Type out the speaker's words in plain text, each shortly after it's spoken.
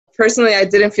personally, I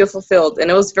didn't feel fulfilled.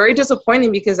 And it was very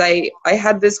disappointing because I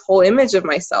had this whole image of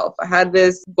myself. I had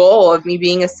this goal of me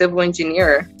being a civil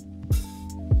engineer.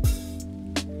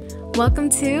 Welcome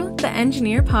to the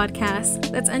Engineer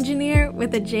Podcast. That's engineer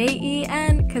with a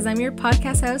J-E-N, because I'm your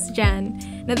podcast host,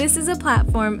 Jen. Now, this is a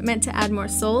platform meant to add more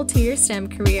soul to your STEM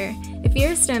career. If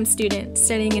you're a STEM student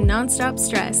studying in nonstop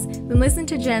stress, then listen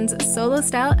to Jen's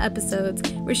solo-style episodes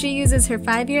where she uses her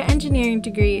 5-year engineering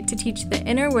degree to teach the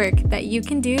inner work that you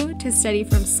can do to study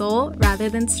from soul rather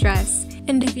than stress.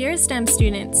 And if you're a STEM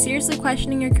student seriously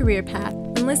questioning your career path,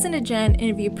 then listen to Jen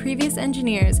interview previous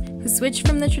engineers who switched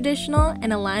from the traditional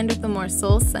and aligned with the more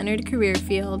soul-centered career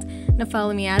field. Now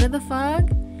follow me out of the fog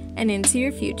and into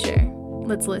your future.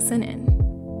 Let's listen in.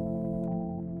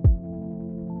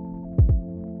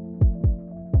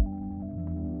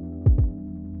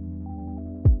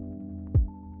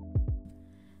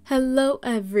 Hello,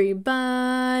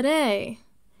 everybody.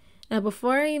 Now,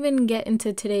 before I even get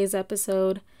into today's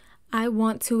episode, I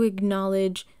want to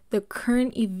acknowledge the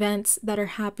current events that are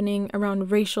happening around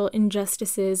racial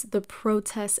injustices, the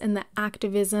protests and the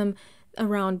activism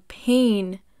around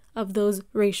pain of those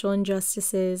racial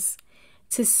injustices.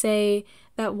 To say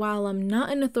that while I'm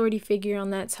not an authority figure on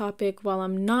that topic, while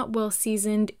I'm not well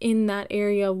seasoned in that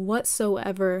area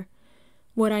whatsoever,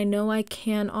 what I know I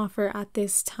can offer at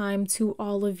this time to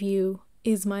all of you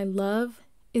is my love,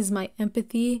 is my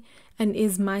empathy, and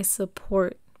is my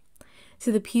support.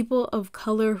 To the people of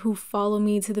color who follow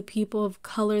me, to the people of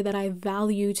color that I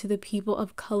value, to the people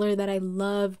of color that I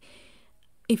love,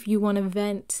 if you want to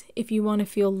vent, if you want to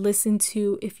feel listened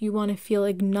to, if you want to feel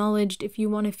acknowledged, if you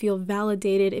want to feel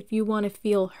validated, if you want to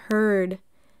feel heard,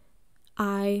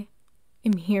 I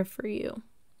am here for you.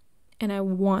 And I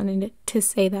wanted to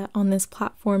say that on this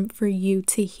platform for you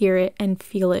to hear it and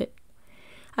feel it.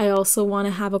 I also want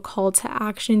to have a call to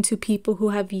action to people who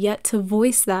have yet to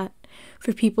voice that,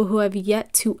 for people who have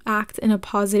yet to act in a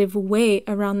positive way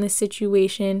around this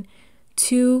situation,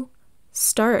 to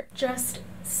start. Just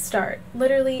start.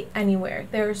 Literally anywhere.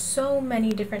 There are so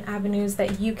many different avenues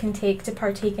that you can take to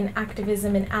partake in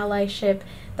activism and allyship.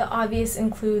 The obvious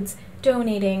includes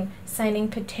donating, signing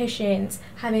petitions,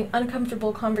 having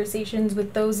uncomfortable conversations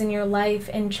with those in your life,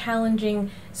 and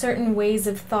challenging certain ways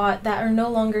of thought that are no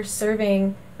longer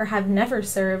serving or have never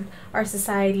served our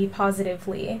society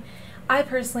positively. I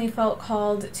personally felt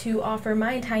called to offer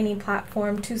my tiny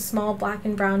platform to small Black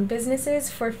and brown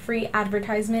businesses for free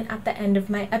advertisement at the end of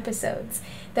my episodes.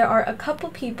 There are a couple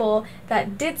people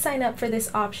that did sign up for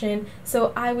this option,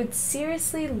 so I would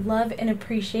seriously love and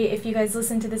appreciate if you guys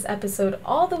listen to this episode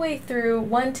all the way through,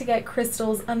 one, to get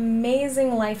Crystal's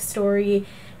amazing life story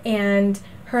and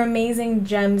her amazing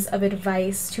gems of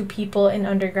advice to people in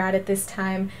undergrad at this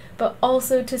time, but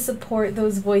also to support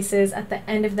those voices at the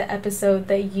end of the episode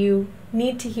that you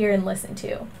need to hear and listen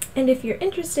to. And if you're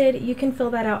interested, you can fill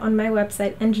that out on my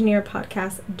website,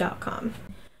 engineerpodcast.com.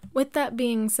 With that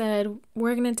being said,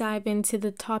 we're going to dive into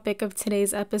the topic of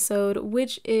today's episode,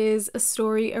 which is a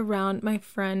story around my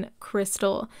friend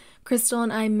Crystal. Crystal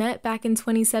and I met back in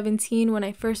 2017 when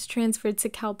I first transferred to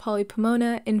Cal Poly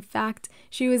Pomona. In fact,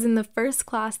 she was in the first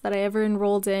class that I ever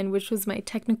enrolled in, which was my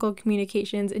technical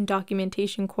communications and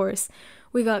documentation course.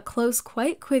 We got close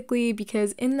quite quickly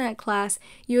because in that class,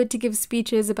 you had to give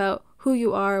speeches about who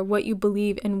you are, what you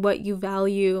believe, and what you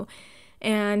value.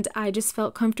 And I just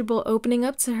felt comfortable opening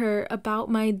up to her about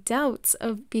my doubts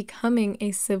of becoming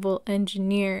a civil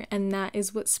engineer. And that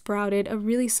is what sprouted a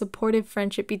really supportive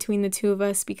friendship between the two of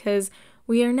us, because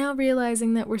we are now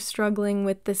realizing that we're struggling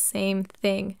with the same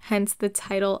thing, hence the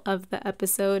title of the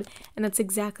episode. And that's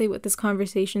exactly what this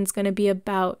conversation is going to be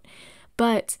about.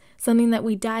 But something that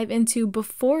we dive into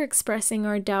before expressing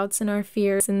our doubts and our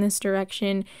fears in this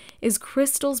direction is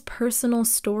Crystal's personal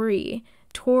story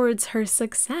towards her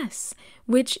success,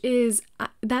 which is,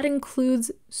 that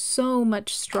includes so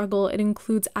much struggle. It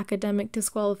includes academic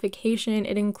disqualification.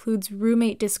 It includes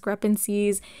roommate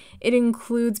discrepancies. It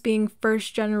includes being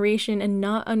first generation and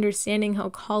not understanding how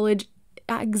college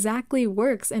exactly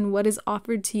works and what is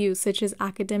offered to you, such as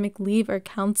academic leave or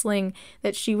counseling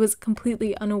that she was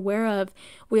completely unaware of.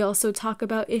 We also talk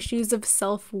about issues of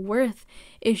self-worth,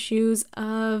 issues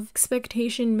of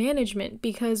expectation management,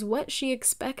 because what she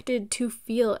expected to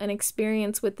feel and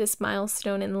experience with this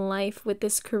milestone in life, with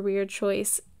this career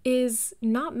choice, is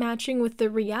not matching with the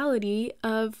reality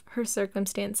of her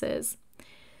circumstances.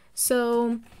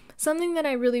 So something that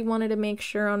I really wanted to make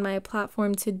sure on my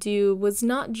platform to do was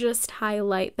not just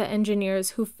highlight the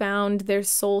engineers who found their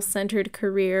soul-centered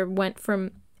career went from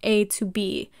A to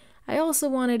B. I also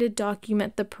wanted to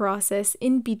document the process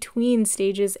in between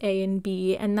stages A and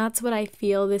B, and that's what I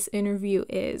feel this interview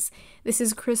is. This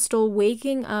is Crystal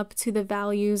waking up to the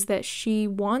values that she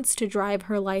wants to drive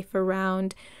her life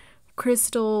around,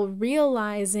 Crystal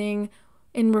realizing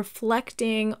and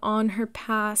reflecting on her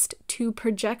past to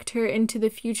project her into the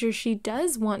future she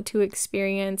does want to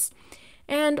experience,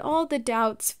 and all the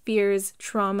doubts, fears,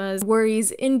 traumas,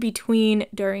 worries in between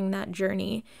during that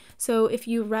journey. So if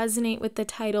you resonate with the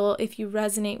title, if you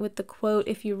resonate with the quote,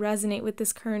 if you resonate with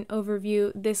this current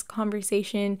overview, this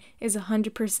conversation is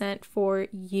 100% for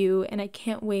you, and I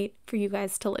can't wait for you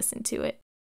guys to listen to it.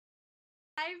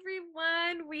 Hi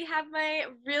everyone, we have my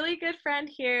really good friend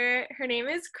here. Her name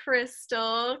is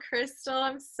Crystal. Crystal,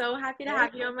 I'm so happy to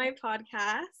have you on my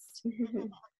podcast.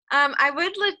 I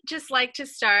would just like to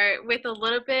start with a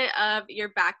little bit of your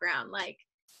background, like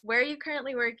where are you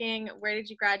currently working, where did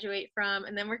you graduate from,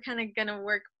 and then we're kind of gonna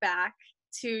work back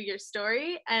to your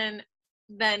story and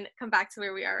then come back to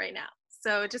where we are right now.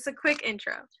 So just a quick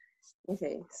intro.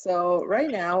 Okay, so right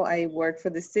now I work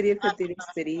for the city of Cathedral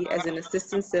City as an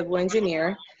assistant civil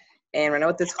engineer. And right now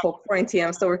with this whole quarantine,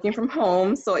 I'm still working from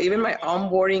home. So even my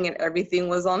onboarding and everything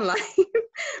was online,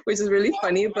 which is really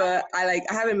funny, but I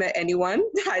haven't met anyone.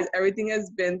 Everything has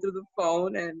been through the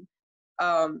phone. And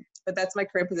but that's my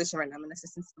current position right now. I'm an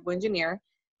assistant civil engineer.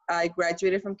 I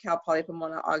graduated from Cal Poly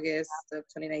Pomona August of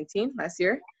 2019, last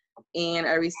year. And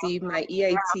I received my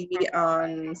EIT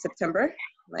on September,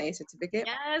 my certificate.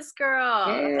 Yes, girl.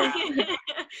 Yes.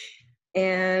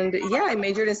 And yeah, I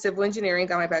majored in civil engineering,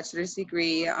 got my bachelor's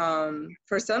degree.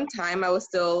 For some time, I was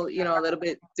still, a little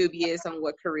bit dubious on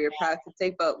what career path to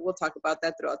take, but we'll talk about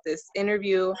that throughout this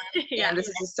interview. Yeah. And this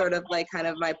is just sort of like kind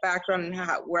of my background and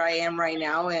where I am right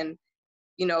now, and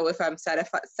if I'm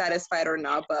satisfied or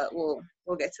not, but we'll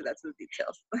get to that, to the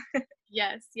details.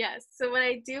 Yes. So what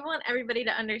I do want everybody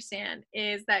to understand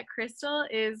is that Crystal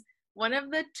is one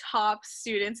of the top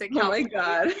students at Cal. Oh my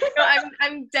God. No,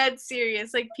 I'm dead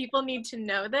serious. Like, people need to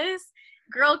know this.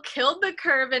 Girl killed the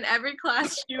curve in every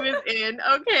class she was in.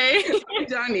 Okay.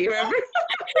 Johnny, remember?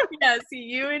 Yes,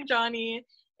 you and Johnny.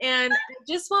 And I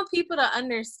just want people to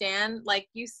understand, like,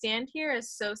 you stand here as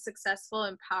so successful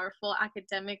and powerful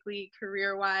academically,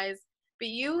 career-wise, but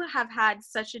you have had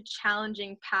such a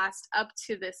challenging past up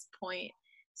to this point.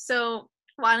 So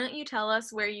why don't you tell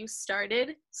us where you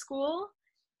started school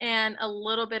and a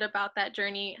little bit about that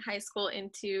journey, high school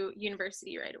into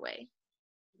university right away.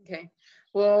 Okay.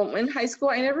 Well, in high school,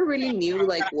 I never really knew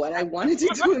what I wanted to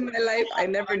do in my life. I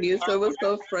never knew. So it was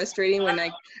so frustrating when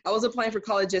I was applying for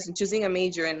colleges and choosing a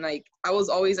major, and I was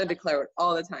always undeclared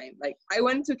all the time. I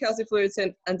went to Cal State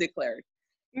Fullerton undeclared.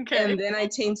 Okay. And then I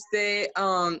changed it.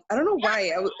 I don't know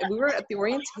why. We were at the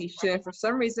orientation, and for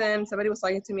some reason, somebody was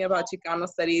talking to me about Chicano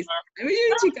studies. I majored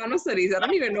in Chicano studies. I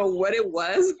don't even know what it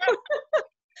was.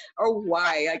 Or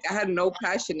why. I had no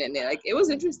passion in it. It was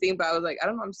interesting, but I was I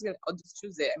don't know, I'll just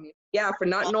choose it. For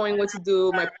not knowing what to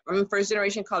do, I'm a first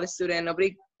generation college student.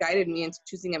 Nobody guided me into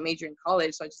choosing a major in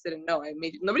college, so I just didn't know.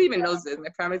 Nobody even knows this. My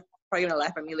family's probably gonna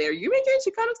laugh at me later. You majored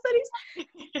in Chicano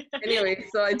studies? Anyway,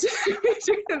 so I just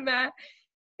majored in that.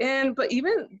 But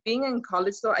even being in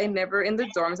college, though, I never, in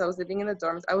the dorms, I was living in the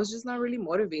dorms, I was just not really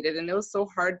motivated, and it was so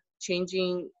hard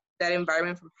changing that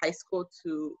environment from high school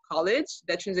to college.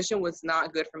 That transition was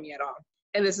not good for me at all.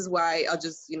 And this is why I'll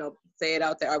just, say it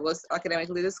out there. I was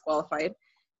academically disqualified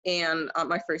and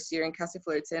my first year in Cal State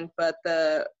Fullerton. But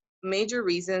the major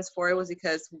reasons for it was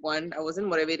because, one, I wasn't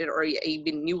motivated or I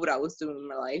even knew what I was doing in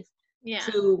my life. Yeah.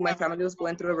 Two, my family was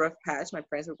going through a rough patch. My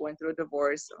parents were going through a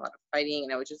divorce, a lot of fighting,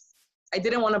 and I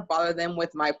didn't want to bother them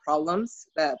with my problems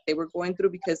that they were going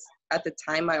through, because at the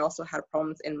time I also had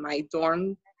problems in my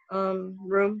dorm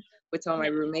room with some of my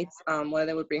roommates. One of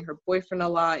them would bring her boyfriend a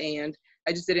lot, and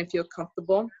I just didn't feel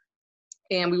comfortable,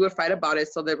 and we would fight about it.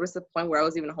 So there was a point where I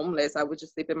was even homeless. I would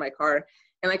just sleep in my car,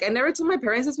 and I never told my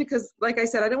parents this because, like I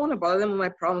said, I didn't want to bother them with my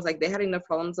problems. They had enough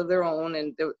problems of their own,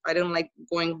 and I didn't like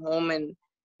going home and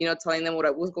telling them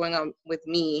what was going on with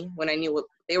me when I knew what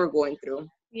they were going through.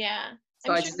 Yeah.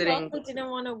 So I just didn't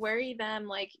want to worry them.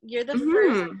 You're the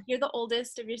first, you're the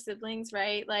oldest of your siblings,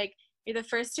 right? You're the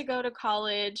first to go to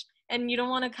college, and you don't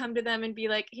want to come to them and be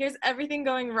like, here's everything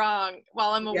going wrong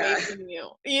while I'm away from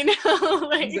you,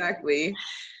 Exactly.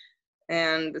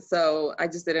 And so I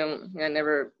just I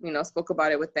never, spoke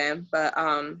about it with them. But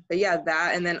yeah,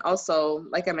 that. And then also,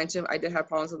 like I mentioned, I did have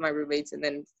problems with my roommates. And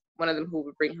then one of them, who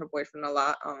would bring her boyfriend a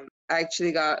lot, I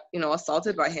actually got,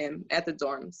 assaulted by him at the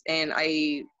dorms. And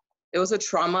it was a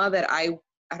trauma that I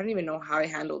I don't even know how I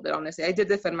handled it, honestly. I did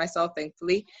defend myself,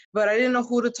 thankfully, but I didn't know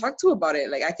who to talk to about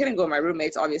it. Like, I couldn't go to my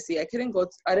roommates, obviously. I didn't know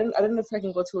if I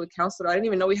can go to a counselor. I didn't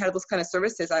even know we had those kind of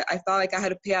services. I thought like I had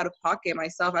to pay out of pocket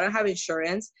myself. I don't have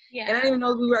insurance. Yeah. And I didn't even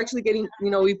know we were actually getting,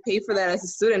 we paid for that as a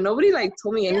student. Nobody like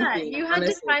told me anything. Yeah, you had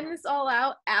honestly. to find this all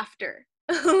out after.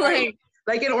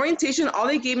 Like in orientation, all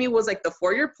they gave me was like the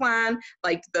 4-year plan,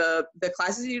 like the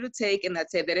classes you need to take, and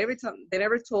that's it. They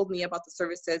never told me about the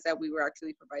services that we were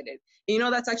actually provided.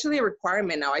 And, that's actually a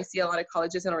requirement now. I see a lot of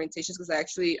colleges and orientations because I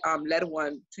actually led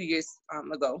one 2 years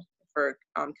ago for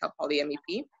Cal Poly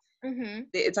MEP. Mm-hmm.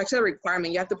 It's actually a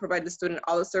requirement. You have to provide the student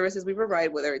all the services we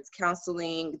provide, whether it's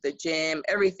counseling, the gym,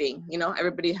 everything.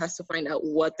 Everybody has to find out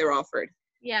what they're offered.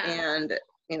 Yeah. And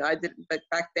I did, but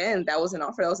back then that wasn't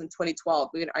offered. That was in 2012.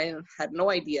 I had no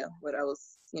idea what I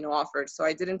was, offered. So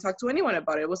I didn't talk to anyone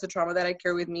about it. It was a trauma that I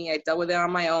carry with me. I dealt with it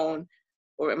on my own,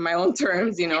 or in my own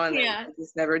terms, and I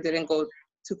just never didn't go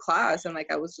to class. And like,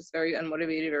 I was just very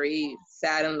unmotivated, very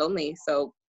sad and lonely.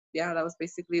 So yeah, that was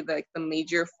basically like the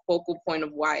major focal point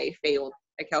of why I failed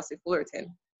at Cal State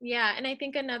Fullerton. Yeah, and I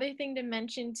think another thing to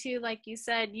mention too, like you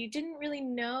said, you didn't really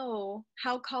know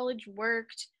how college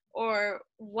worked or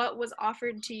what was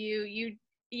offered to you.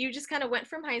 You just kind of went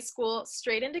from high school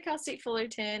straight into Cal State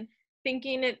Fullerton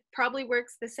thinking it probably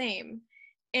works the same.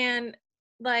 And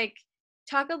like,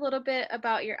 talk a little bit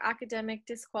about your academic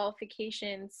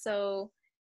disqualification. So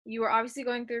you were obviously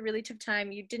going through a really tough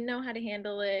time. You didn't know how to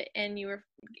handle it, and you were,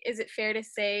 is it fair to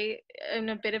say, in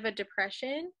a bit of a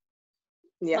depression?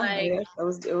 Yeah, I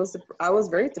was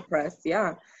very depressed.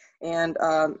 Yeah. And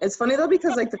it's funny though,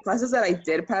 because like the classes that I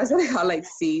did pass that I got like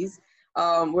C's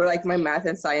were like my math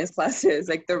and science classes.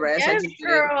 Like the rest, yes, I just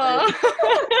girl.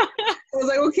 I was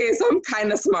like, okay, so I'm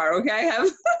kind of smart. Okay, I have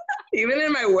even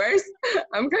in my worst,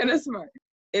 I'm kind of smart.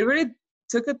 It really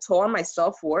took a toll on my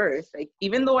self-worth. Like,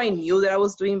 even though I knew that I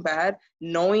was doing bad,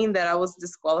 knowing that I was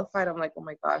disqualified, I'm like, oh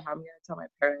my God, how am I gonna tell my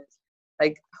parents?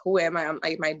 Like, who am I? Am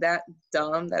I that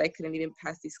dumb that I couldn't even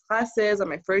pass these classes on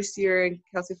my first year in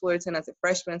Cal State Fullerton as a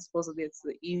freshman? Supposedly it's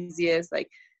the easiest. Like,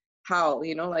 how,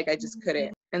 like I just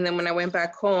couldn't. And then when I went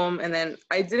back home, and then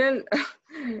I didn't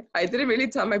really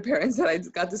tell my parents that I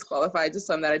got disqualified. I just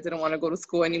told them that I didn't want to go to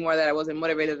school anymore, that I wasn't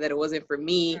motivated, that it wasn't for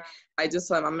me. I just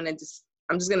told them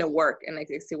I'm just gonna work and like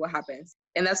see what happens.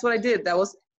 And that's what I did. That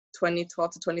was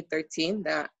 2012 to 2013,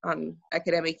 that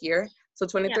academic year. So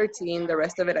 2013, the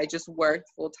rest of it, I just worked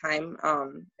full time.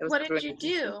 What did you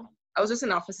do? I was just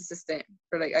an office assistant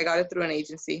I got it through an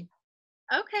agency.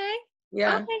 Okay.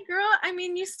 Yeah. Okay, girl. I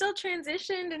mean, you still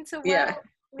transitioned into what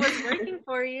was working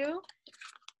for you.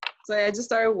 So I just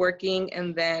started working,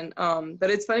 and then, but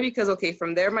it's funny because, okay,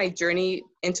 from there, my journey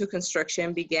into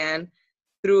construction began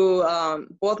through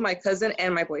both my cousin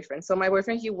and my boyfriend. So my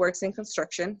boyfriend, he works in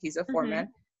construction. He's a foreman.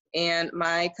 And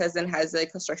my cousin has a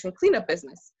construction cleanup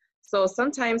business. So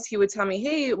sometimes he would tell me,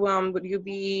 hey, would you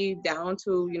be down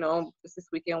to, this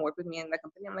weekend work with me in the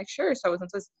company? I'm like, sure. So I was going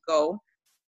to go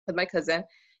with my cousin,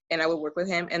 and I would work with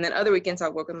him. And then other weekends I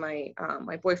would work with my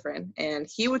my boyfriend, and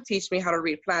he would teach me how to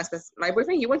read plans. Because my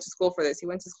boyfriend, he went to school for this. He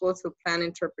went to school to plan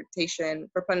interpretation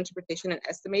and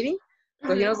estimating.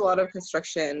 So he knows a lot of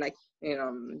construction, like,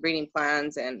 reading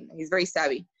plans, and he's very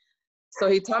savvy. So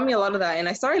he taught me a lot of that, and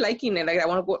I started liking it. Like,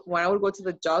 when I would go to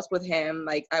the jobs with him,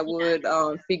 like, I would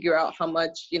figure out how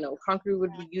much, concrete we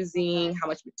would be using, how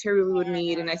much material we would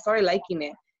need, and I started liking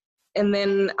it. And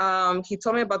then he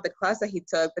told me about the class that he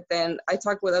took, but then I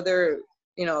talked with other,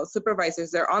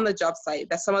 supervisors. They're on the job site.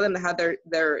 That some of them had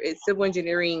their civil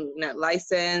engineering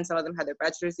license. Some of them had their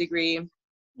bachelor's degree.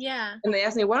 Yeah. And they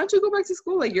asked me, why don't you go back to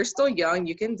school? Like, you're still young,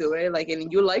 you can do it. Like,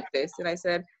 and you like this. And I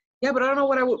said, yeah, but I don't know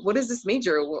what is this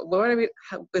major? What I mean,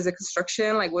 is it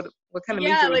construction? Like, what kind of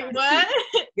major? Yeah, like what?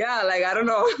 Yeah, like, I don't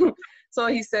know. So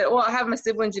he said, well, I have my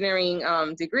civil engineering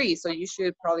degree, so you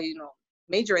should probably,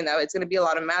 major in that. It's going to be a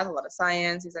lot of math, a lot of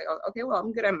science. He's like, oh, okay, well,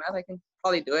 I'm good at math. I can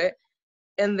probably do it.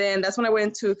 And then that's when I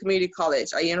went to community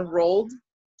college. I enrolled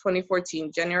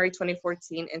January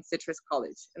 2014 in Citrus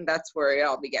College. And that's where it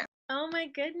all began. Oh my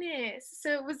goodness.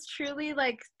 So it was truly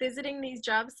like visiting these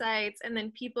job sites and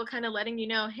then people kind of letting you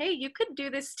know, hey, you could do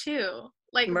this too.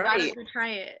 Like, why don't you try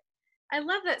it? I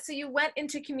love that. So you went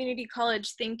into community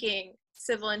college thinking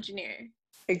civil engineer.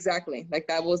 Exactly. Like,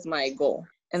 that was my goal.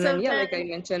 And then, like I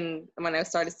mentioned, when I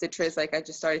started Citrus, like, I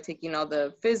just started taking all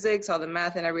the physics, all the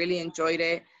math, and I really enjoyed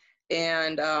it.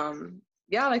 And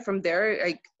like, from there,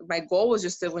 like, my goal was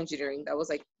just civil engineering. That was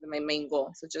like my main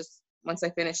goal. So just once I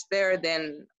finished there,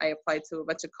 then I applied to a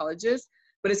bunch of colleges.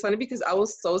 But it's funny because I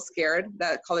was so scared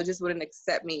that colleges wouldn't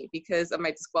accept me because of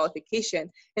my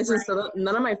disqualification. And since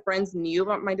none of my friends knew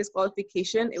about my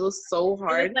disqualification, it was so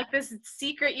hard. It was like this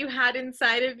secret you had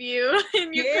inside of you,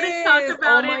 and you couldn't talk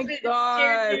about it. Oh my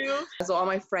God. So all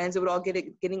my friends, they would all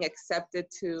getting accepted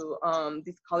to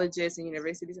these colleges and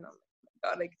universities. And I'm like, oh my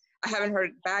God, like I haven't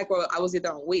heard back, or I was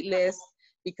either on wait list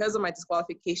because of my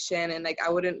disqualification. And like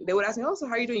they would ask me, oh, so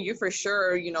how are you doing? You for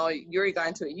sure, you know, you already got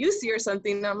into a UC or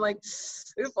something. And I'm like,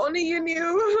 if only you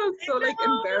knew. I'm so like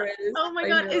embarrassed. Oh my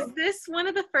God. Is this one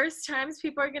of the first times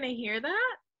people are going to hear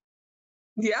that?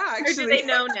 Yeah, actually. Or do they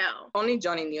know now? Only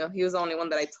Johnny knew. He was the only one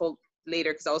that I told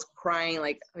later because I was crying.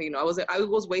 Like, you know, I was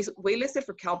waitlisted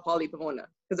for Cal Poly Pomona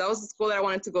because that was the school that I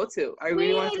wanted to go to. I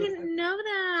didn't know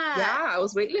that. Yeah, I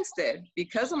was waitlisted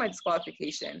because of my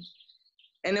disqualification.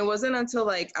 And it wasn't until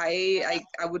like I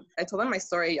told them my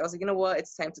story. I was like, you know what?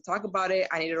 It's time to talk about it.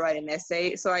 I need to write an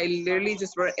essay. So I literally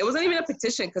just wrote. It wasn't even a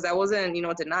petition because I wasn't, you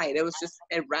know, denied. It was just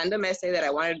a random essay that I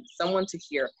wanted someone to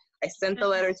hear. I sent the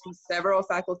letter to several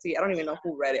faculty. I don't even know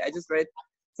who read it. I just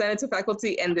sent it to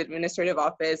faculty and the administrative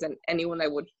office and anyone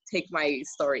that would take my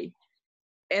story.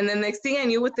 And the next thing I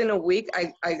knew, within a week,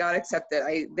 I got accepted.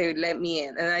 They let me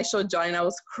in. And I showed Johnny and I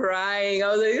was crying. I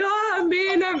was like, oh, I'm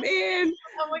in.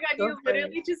 Oh my God, so you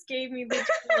literally just gave me the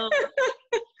chills.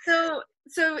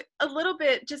 So a little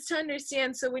bit, just to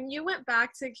understand, so when you went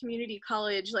back to community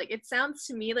college, like it sounds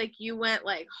to me like you went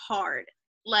like hard.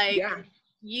 Like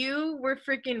you were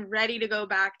freaking ready to go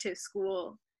back to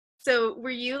school. So were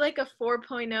you like a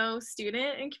 4.0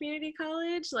 student in community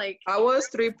college? Like I was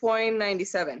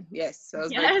 3.97. Yes. So I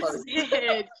was very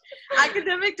close.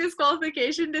 Academic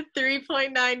disqualification to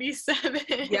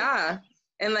 3.97. Yeah.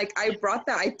 And like I brought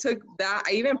that, I took that,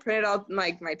 I even printed out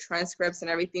like my transcripts and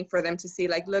everything for them to see,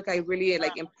 like, look, I really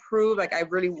like improved, like I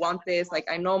really want this, like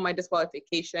I know my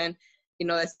disqualification, you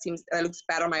know, that looks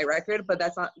bad on my record, but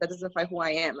that doesn't define who I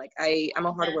am. Like I'm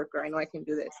a hard worker, I know I can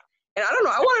do this. And I don't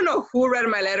know, I want to know who read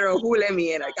my letter or who let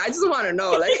me in. Like, I just want to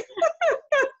know, like,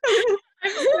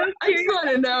 I just want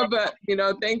to know, but, you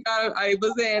know, thank God I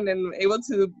was in and able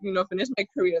to, you know, finish my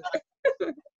career.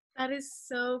 That is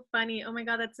so funny. Oh my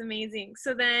God, that's amazing.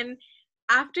 So then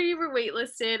after you were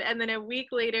waitlisted and then a week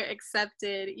later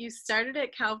accepted, you started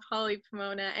at Cal Poly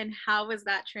Pomona, and how was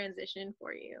that transition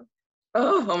for you?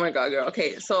 Oh my God, girl.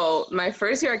 Okay, so my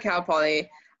first year at Cal Poly,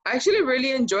 I actually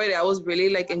really enjoyed it. I was really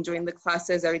like enjoying the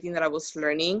classes, everything that I was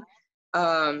learning.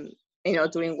 You know,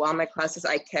 doing well in my classes.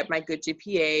 I kept my good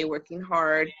GPA, working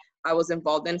hard. I was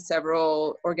involved in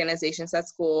several organizations at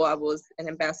school. I was an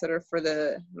ambassador for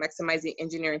the Maximizing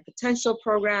Engineering Potential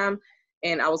program,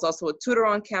 and I was also a tutor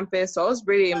on campus. So I was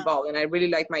really involved, and I really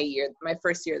liked my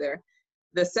first year there.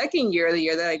 The second year, the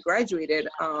year that I graduated,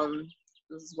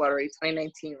 this is what, already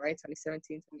 2019, right?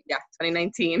 2017, yeah,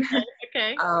 2019.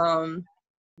 Okay.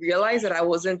 Realized that I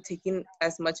wasn't taking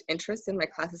as much interest in my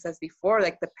classes as before.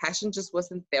 Like the passion just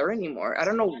wasn't there anymore. I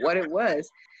don't know what it was.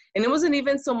 And it wasn't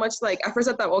even so much like, at first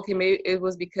I thought, okay, maybe it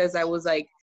was because I was like,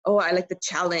 oh, I like the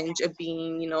challenge of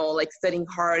being, you know, like studying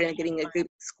hard and getting a good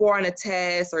score on a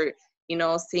test, or, you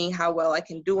know, seeing how well I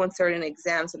can do on certain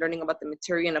exams and learning about the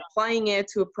material and applying it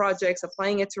to projects,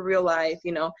 applying it to real life,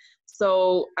 you know.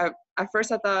 So at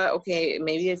first I thought, okay,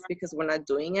 maybe it's because we're not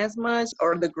doing as much,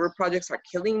 or the group projects are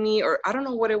killing me, or I don't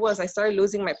know what it was. I started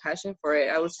losing my passion for it.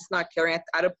 I was just not caring.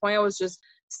 At a point, I was just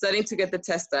studying to get the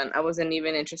test done. I wasn't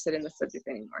even interested in the subject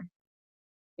anymore.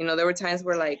 You know, there were times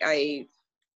where like I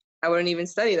wouldn't even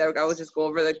study that. I would just go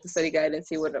over like the study guide and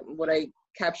see what I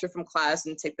captured from class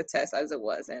and take the test as it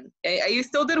was. And I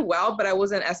still did well, but I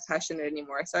wasn't as passionate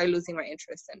anymore. I started losing my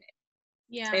interest in it.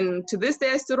 Yeah. And to this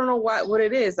day, I still don't know what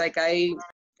it is. Like I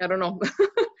don't know.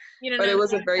 You don't but know it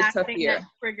was a very tough year. That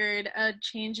triggered a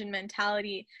change in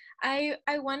mentality. I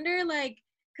wonder, like,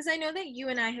 because I know that you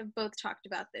and I have both talked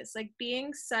about this, like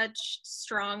being such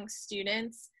strong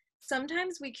students,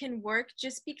 sometimes we can work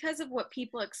just because of what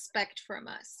people expect from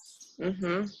us,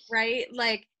 right?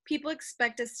 Like people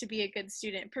expect us to be a good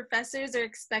student. Professors are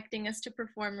expecting us to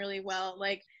perform really well.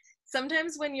 Like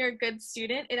sometimes when you're a good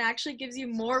student, it actually gives you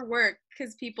more work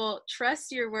because people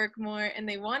trust your work more and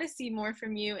they want to see more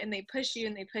from you, and they push you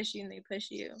and they push you and they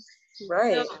push you.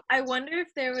 Right. So I wonder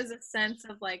if there was a sense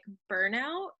of like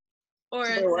burnout, or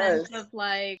a sense of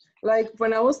like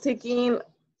when I was taking,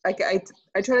 like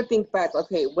I try to think back,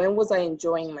 okay, when was I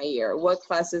enjoying my year? What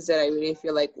classes did I really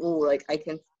feel like, ooh, like I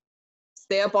can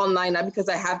stay up all night, not because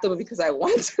I have to, but because I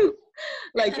want to.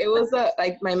 Like it was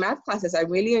like my math classes, I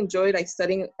really enjoyed like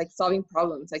studying, like solving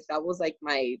problems. Like that was like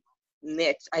my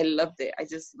niche. I loved it. I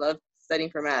just loved studying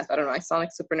for math. I don't know. I sound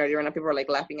like super nerdy right now. People are like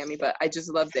laughing at me, but I just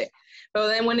loved it. But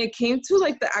then when it came to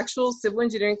like the actual civil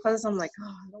engineering classes, I'm like,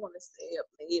 oh, I don't want to stay up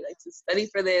late, like to study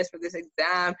for this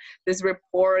exam, this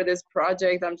report, this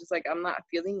project. I'm just like, I'm not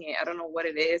feeling it. I don't know what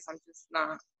it is. I'm just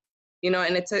not,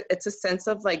 and it's a sense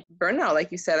of like burnout,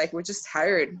 like you said, like we're just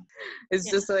tired. It's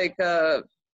just like a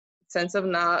sense of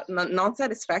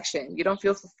non-satisfaction. You don't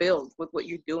feel fulfilled with what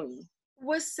you're doing.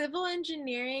 Was civil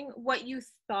engineering what you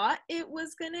thought it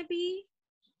was gonna be?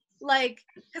 Like,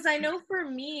 because I know for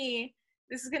me,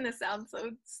 this is gonna sound so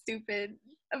stupid,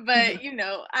 but I didn't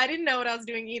know what I was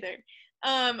doing either.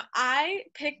 I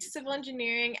picked civil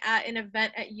engineering at an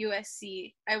event at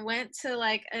USC. I went to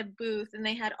like a booth and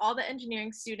they had all the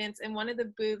engineering students, and one of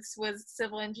the booths was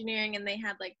civil engineering, and they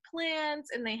had like plans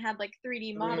and they had like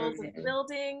 3D models of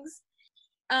buildings.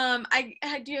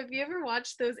 Have you ever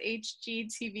watched those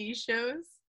HGTV shows?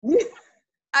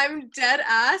 I'm dead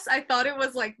ass. I thought it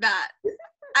was like that.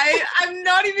 I'm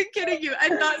not even kidding you. I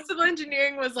thought civil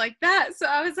engineering was like that. So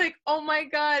I was like, oh my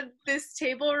God, this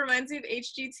table reminds me of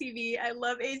HGTV. I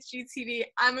love HGTV.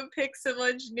 I'm gonna pick civil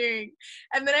engineering.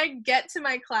 And then I get to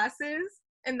my classes,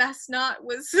 and that's not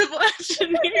what civil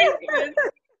engineering is.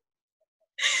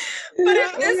 But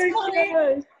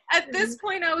at this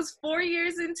point, I was 4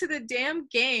 years into the damn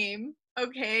game.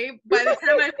 Okay, by the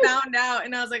time I found out,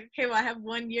 and I was like, okay, well, I have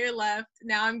 1 year left.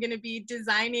 Now I'm gonna be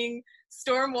designing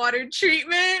stormwater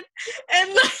treatment, and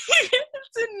like,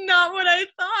 it's not what I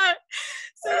thought.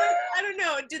 So like, I don't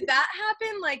know, did that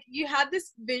happen? Like, you had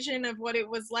this vision of what it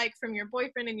was like from your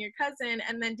boyfriend and your cousin,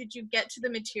 and then did you get to the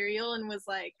material and was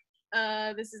like,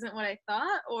 this isn't what I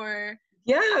thought? Or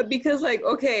yeah, because like,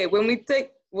 okay, when we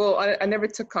take, well, I never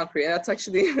took concrete. That's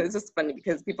actually, it's just funny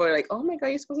because people are like, oh my God,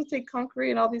 you're supposed to take concrete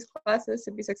and all these classes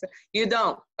to be successful. You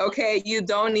don't, okay? You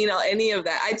don't need any of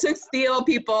that. I took steel,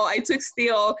 people. I took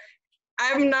steel. I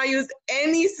have not used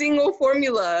any single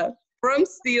formula from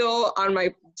steel on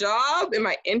my job, in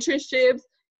my internships.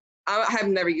 I have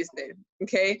never used it,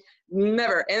 okay?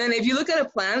 Never. And then if you look at a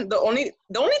plan, the only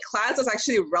class that's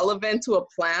actually relevant to a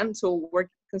plan, to a work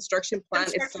construction plan,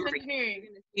 is surveying. You're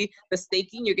gonna see the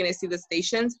staking, you're gonna see the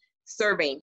stations,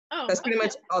 surveying. Oh, that's pretty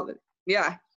much all.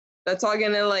 Yeah, that's all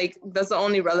gonna like. That's the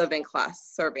only relevant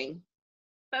class, surveying.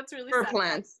 That's really for sad.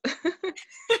 plants.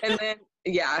 And then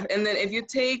if you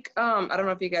take, I don't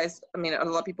know if you guys, I mean, a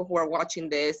lot of people who are watching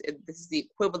this, this is the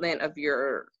equivalent of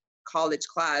your college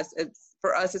class.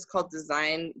 For us, it's called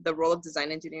design, the role of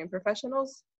design engineering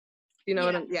professionals. You know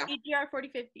what I'm, EGR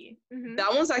 4050. Mm-hmm.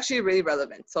 That one's actually really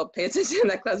relevant. So pay attention to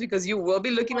that class because you will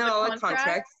be looking at a lot of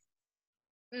contracts.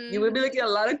 Mm-hmm. You will be looking at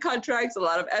a lot of contracts, a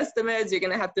lot of estimates. You're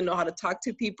going to have to know how to talk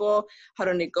to people, how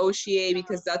to negotiate,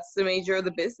 because that's the major of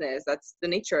the business. That's the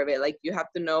nature of it. Like, you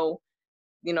have to know,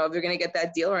 if you're going to get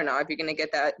that deal or not, if you're going to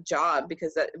get that job,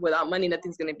 because without money,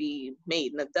 nothing's going to be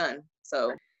made, not done.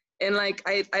 So, and like,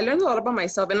 I learned a lot about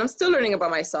myself, and I'm still learning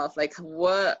about myself, like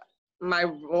what my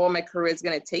role, my career is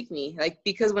going to take me. Like,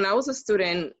 because when I was a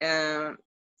student,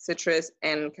 Citrus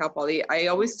and Cal Poly,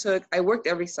 I worked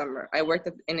every summer. I worked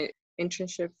in an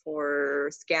internship for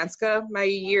Skanska my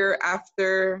year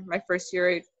after my first year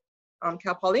at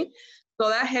Cal Poly. So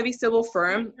that heavy civil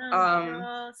firm.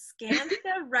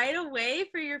 Skanska right away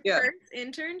for your first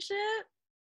internship?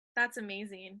 That's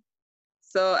amazing.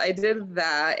 So I did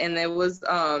that, and it was,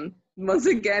 once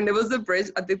again, it was the bridge.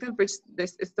 I think the bridge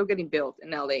is still getting built in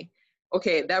LA.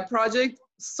 Okay, that project,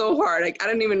 so hard. Like, I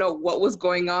didn't even know what was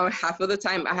going on half of the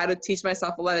time. I had to teach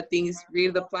myself a lot of things,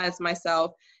 read the plans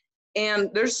myself. And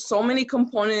there's so many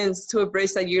components to a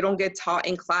bridge that you don't get taught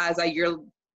in class. That you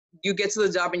get to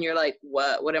the job and you're like,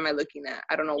 what am I looking at?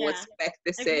 I don't know what spec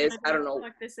this is. I don't know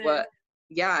what.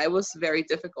 Yeah, it was very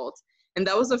difficult. And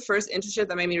that was the first internship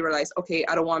that made me realize, okay,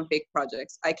 I don't want big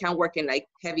projects. I can't work in like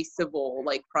heavy civil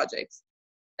like projects,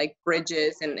 like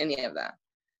bridges and any of that.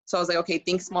 So I was like, okay,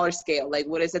 think smaller scale. Like,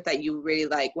 what is it that you really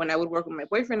like? When I would work with my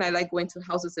boyfriend, I like going to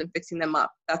houses and fixing them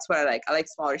up. That's what I like. I like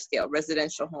smaller scale,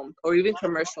 residential homes, or even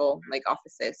commercial, like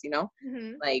offices,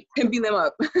 like pimping them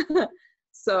up.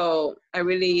 So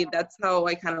that's how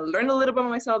I kind of learned a little bit about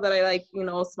myself, that I like,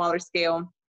 smaller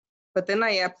scale. But then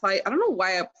I applied, I don't know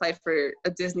why I applied for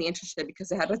a Disney internship,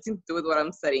 because it had nothing to do with what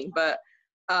I'm studying. But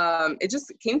it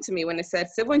just came to me when it said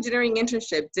civil engineering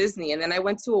internship, Disney. And then I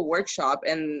went to a workshop,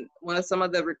 and some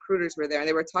of the recruiters were there, and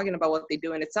they were talking about what they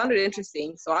do, and it sounded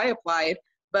interesting. So I applied,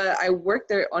 but I worked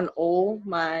there on, oh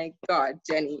my God,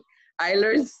 Jenny, I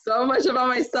learned so much about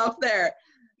myself there.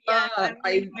 Yeah,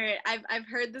 I've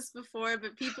heard this before,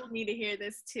 but people need to hear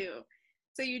this too.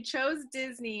 So you chose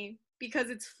Disney because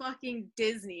it's fucking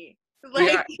Disney.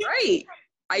 Like, yeah, right.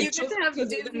 You get to have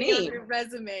Disney on your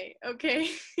resume, okay?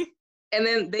 And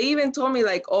then they even told me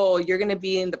like, oh, you're going to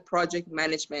be in the project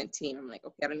management team. I'm like,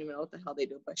 okay, I don't even know what the hell they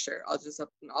do, but sure,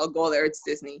 I'll go there. It's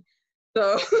Disney.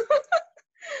 So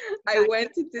I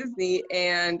went to Disney,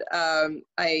 and I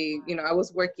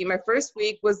was working. My first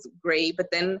week was great,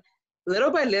 but then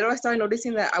little by little, I started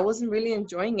noticing that I wasn't really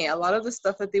enjoying it. A lot of the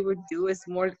stuff that they would do is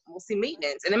mostly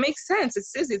maintenance, and it makes sense.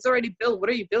 It's Disney. It's already built. What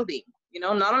are you building?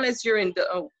 Not unless you're in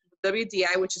the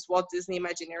WDI, which is Walt Disney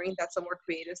Imagineering. That's a more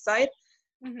creative side,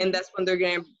 and that's when they're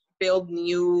going to build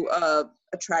new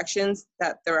attractions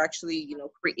that they're actually,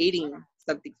 creating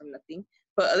something from nothing.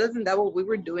 But other than that, what we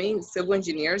were doing, civil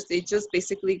engineers, they just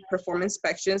basically perform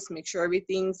inspections, make sure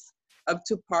everything's up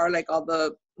to par, like all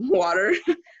the water,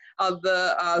 all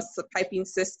the piping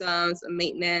systems,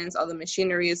 maintenance, all the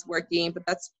machinery is working. But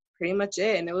that's pretty much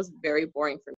it. And it was very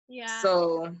boring for me. Yeah.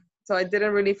 So I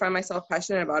didn't really find myself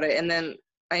passionate about it. And then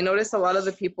I noticed a lot of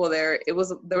the people there, there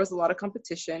was a lot of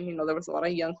competition. There was a lot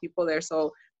of young people there.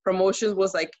 So promotions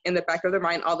was like in the back of their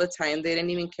mind all the time. They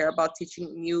didn't even care about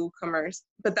teaching newcomers.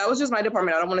 But that was just my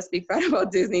department. I don't want to speak bad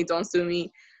about Disney. Don't sue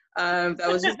me. That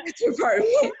was just my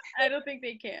department. I don't think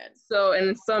they can. So,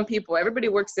 and some people, everybody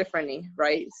works differently,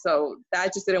 right? So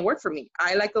that just didn't work for me.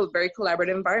 I like a very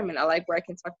collaborative environment. I like where I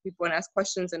can talk to people and ask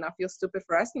questions and not feel stupid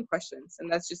for asking questions. And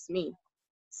that's just me.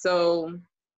 So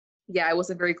yeah, it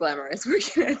wasn't very glamorous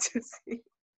working at Disney.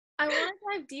 I want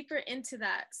to dive deeper into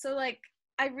that. So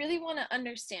I really want to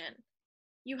understand.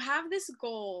 You have this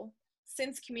goal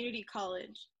since community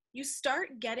college. You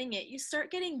start getting it. You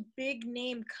start getting big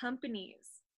name companies.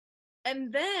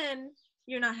 And then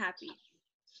you're not happy.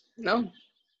 No.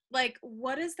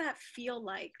 What does that feel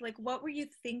like? What were you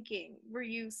thinking? Were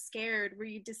you scared? Were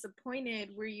you disappointed?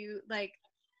 Were you I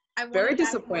want very to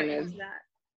disappointed. That.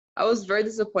 I was very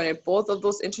disappointed. Both of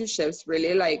those internships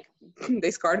really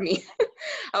they scarred me.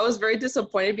 I was very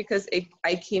disappointed because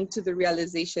I came to the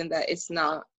realization that it's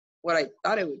not what I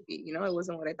thought it would be. It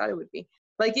wasn't what I thought it would be.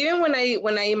 Even when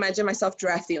I imagine myself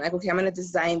drafting, okay, I'm going to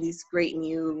design these great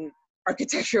new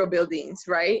architectural buildings,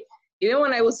 right? Even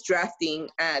when I was drafting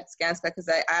at Skanska, because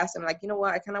I asked them, you know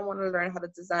what, I kind of want to learn how to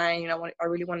design. I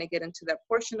really want to get into that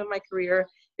portion of my career.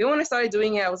 Even when I started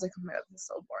doing it, I was like, oh my God, this is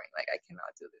so boring. I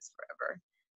cannot do this forever.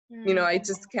 I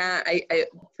just can't. I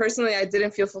personally, I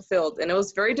didn't feel fulfilled. And it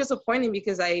was very disappointing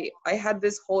because I had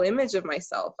this whole image of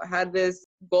myself. I had this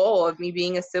goal of me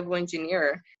being a civil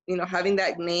engineer. Having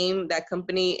that name, that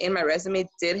company in my resume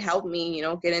did help me,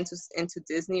 get into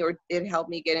Disney, or did help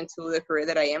me get into the career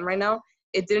that I am right now.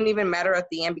 It didn't even matter at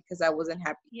the end because I wasn't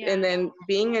happy. Yeah. And then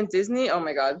being in Disney, oh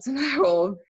my God, it's another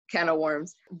whole can of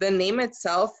worms. The name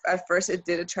itself, at first, it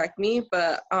did attract me,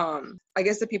 but I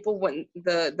guess the people, when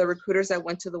the recruiters that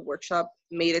went to the workshop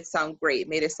made it sound great,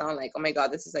 made it sound like, oh my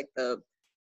God, this is the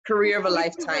career of a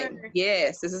lifetime.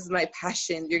 Yes, this is my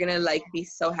passion. You're gonna be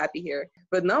so happy here.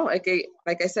 But no,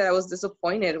 like I said, I was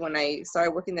disappointed when I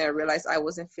started working there. I realized I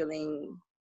wasn't feeling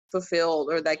fulfilled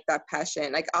or that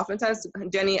passion. Oftentimes,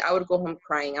 Jenny, I would go home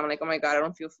crying. I'm like, oh my God, I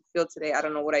don't feel fulfilled today. I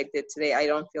don't know what I did today. I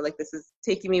don't feel like this is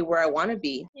taking me where I want to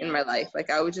be in my life.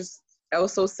 I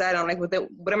was so sad. I'm like,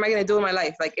 what am I going to do in my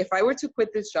life? If I were to quit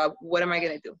this job, what am I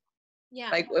going to do?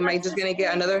 Yeah. Am I just going to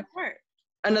get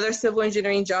another civil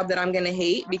engineering job that I'm going to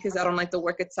hate because I don't like the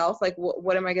work itself?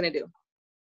 What am I going to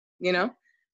do?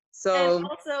 So, and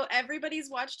also,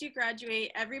 everybody's watched you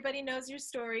graduate. Everybody knows your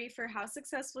story for how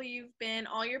successful you've been.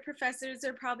 All your professors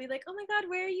are probably like, oh my God,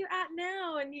 where are you at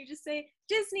now? And you just say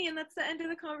Disney, and that's the end of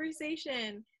the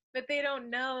conversation. But they don't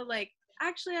know,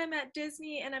 actually, I'm at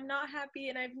Disney and I'm not happy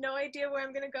and I have no idea where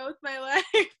I'm going to go with my life.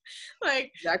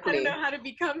 Exactly. I don't know how to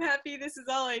become happy. This is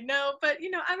all I know. But,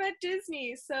 I'm at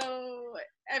Disney, so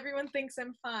everyone thinks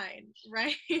I'm fine,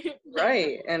 right?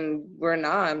 Right. And we're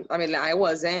not. I mean, I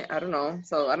wasn't. I don't know.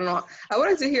 So I don't know. I would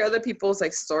like to hear other people's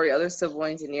story, other civil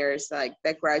engineers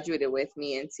that graduated with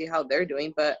me and see how they're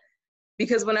doing. But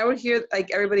because when I would hear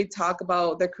everybody talk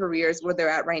about their careers, where they're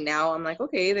at right now, I'm like,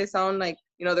 okay, they sound like,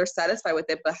 they're satisfied with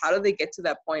it, but how do they get to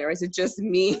that point? Or is it just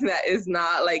me that is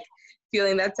not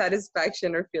feeling that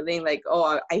satisfaction or feeling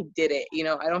oh, I did it.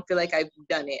 I don't feel like I've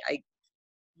done it. I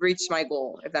reached my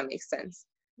goal, if that makes sense.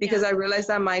 Because I realized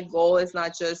that my goal is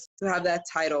not just to have that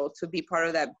title, to be part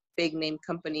of that big name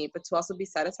company, but to also be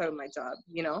satisfied with my job,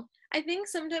 I think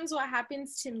sometimes what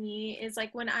happens to me is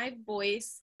when I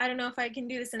voice, I don't know if I can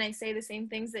do this, and I say the same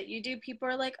things that you do, people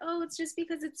are like, oh, it's just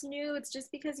because it's new. It's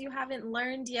just because you haven't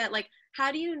learned yet.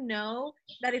 How do you know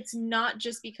that it's not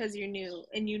just because you're new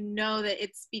and that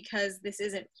it's because this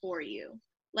isn't for you?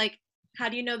 How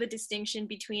do you know the distinction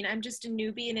between I'm just a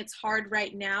newbie and it's hard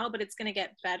right now, but it's going to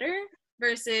get better,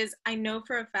 versus I know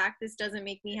for a fact this doesn't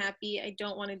make me happy. I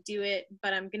don't want to do it,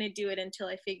 but I'm going to do it until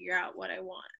I figure out what I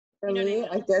want. For You know what I me, mean?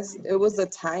 I guess it was the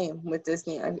time with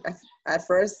Disney. At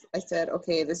first, I said,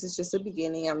 okay, this is just the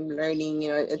beginning. I'm learning,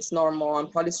 it's normal. I'm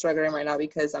probably struggling right now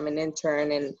because I'm an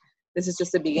intern and this is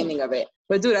just the beginning of it.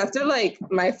 But dude, after like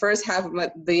my first half of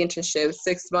the internship,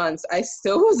 6 months, I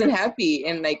still wasn't happy.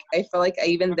 And like, I felt like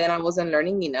even then I wasn't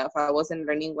learning enough. I wasn't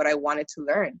learning what I wanted to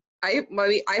learn. I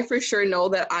for sure know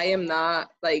that I am not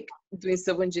like doing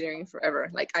civil engineering forever.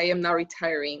 Like I am not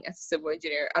retiring as a civil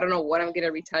engineer. I don't know what I'm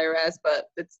gonna retire as, but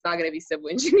it's not gonna be civil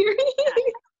engineering.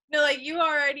 No, like you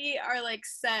already are like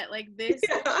set. Like this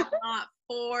Yeah. is not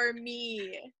for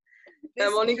me. This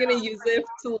I'm only is gonna not use for me. it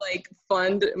to like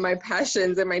fund my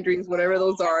passions and my dreams, whatever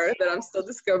those are that I'm still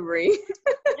discovering.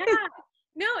 Yeah.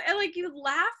 No, and like you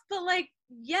laugh, but like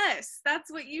yes, that's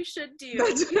what you should do.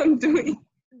 That's what I'm doing.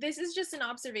 This is just an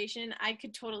observation. I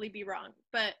could totally be wrong,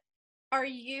 but are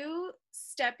you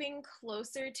stepping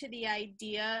closer to the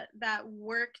idea that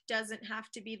work doesn't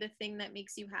have to be the thing that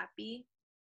makes you happy?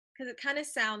 Because it kind of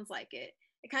sounds like it.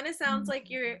 It kind of sounds like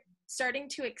you're starting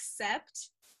to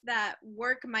accept that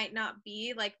work might not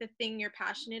be like the thing you're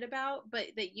passionate about, but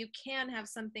that you can have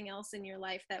something else in your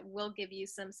life that will give you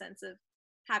some sense of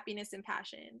happiness and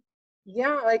passion.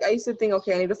 Yeah, like I used to think,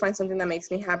 okay, I need to find something that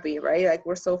makes me happy, right? Like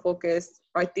we're so focused.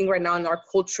 I think right now in our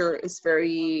culture is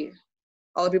very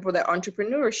all the people that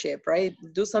entrepreneurship, right?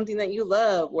 Do something that you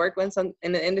love, work in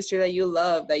in the industry that you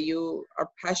love, that you are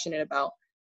passionate about.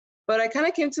 But I kind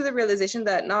of came to the realization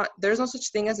that there's no such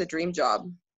thing as a dream job.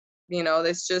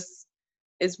 There's just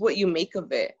it's what you make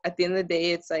of it. At the end of the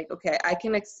day, it's like, okay, I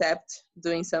can accept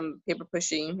doing some paper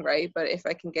pushing, right? But if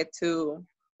I can get to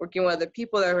working with other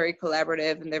people that are very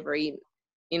collaborative and they're very,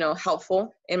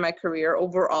 helpful in my career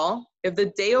overall, if the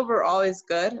day overall is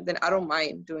good, then I don't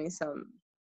mind doing some,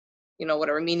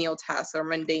 whatever menial tasks or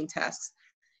mundane tasks.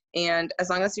 And as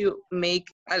long as you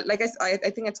I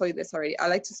think I told you this already. I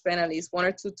like to spend at least 1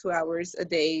 or 2 hours a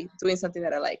day doing something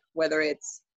that I like, whether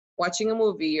it's watching a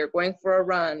movie or going for a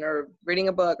run or reading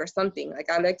a book or something.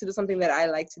 Like I like to do something that I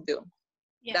like to do.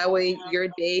 Yeah. That way your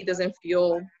day doesn't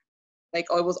feel like,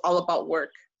 oh, it was all about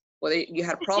work. Whether you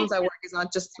had problems at work, it's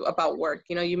not just about work.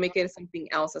 You make it something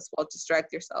else as well,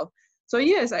 distract yourself. So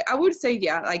yes, I would say,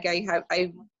 yeah, like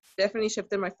I definitely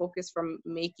shifted my focus from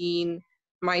making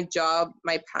my job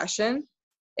my passion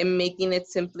and making it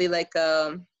simply like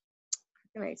how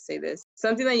can I say this?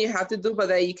 Something that you have to do but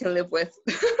that you can live with.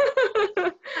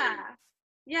 Yeah.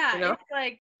 Yeah. You know? It's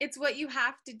like, it's what you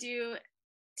have to do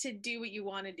what you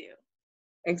want to do.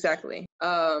 Exactly.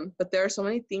 But there are so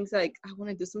many things like I want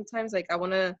to do sometimes. Like I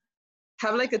want to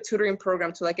have like a tutoring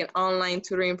program to like an online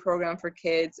tutoring program for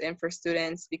kids and for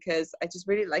students, because I just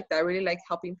really like that. I really like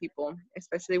helping people,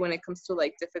 especially when it comes to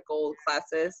like difficult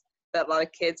classes that a lot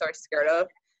of kids are scared of.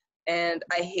 And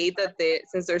I hate that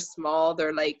since they're small,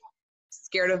 they're like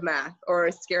scared of math or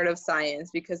scared of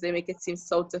science because they make it seem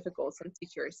so difficult, some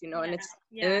teachers, and it's,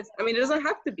 I mean, it doesn't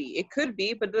have to be. It could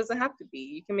be, but it doesn't have to be.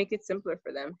 You can make it simpler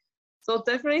for them. So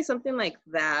definitely something like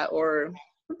that or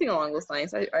something along those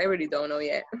lines. I really don't know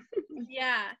yet.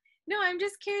 Yeah. No, I'm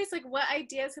just curious, like, what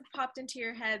ideas have popped into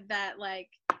your head that, like,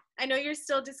 I know you're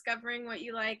still discovering what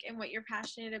you like and what you're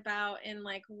passionate about and,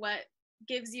 like, what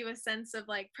gives you a sense of,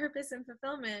 like, purpose and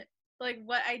fulfillment. Like,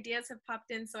 what ideas have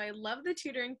popped in? So I love the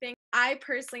tutoring thing. I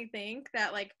personally think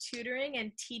that, like, tutoring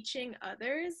and teaching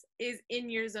others is in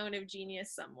your zone of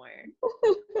genius somewhere.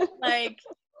 Like,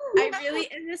 I really,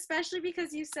 and especially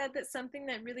because you said that something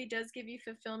that really does give you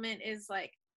fulfillment is,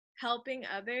 like, helping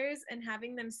others and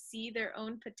having them see their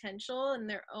own potential and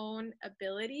their own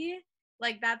ability.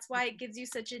 Like that's why it gives you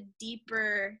such a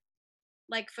deeper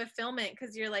like fulfillment,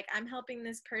 because you're like, I'm helping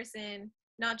this person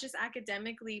not just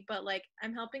academically, but like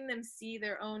I'm helping them see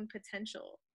their own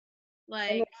potential. And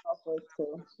Like it's awkward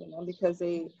too, because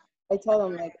I tell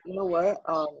them like, you know what,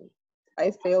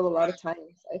 I failed a lot of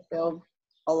times. I failed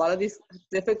a lot of these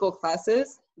difficult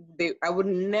classes. I would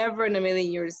never in a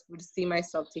million years would see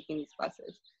myself taking these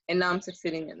classes, and now I'm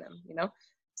succeeding in them.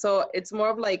 So it's more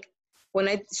of like when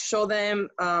I show them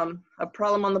a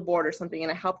problem on the board or something,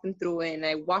 and I help them through it and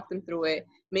I walk them through it,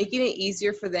 making it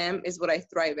easier for them is what I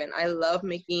thrive in. I love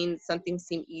making something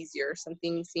seem easier,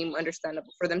 something seem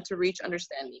understandable, for them to reach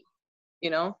understanding.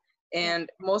 And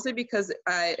mostly because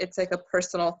it's like a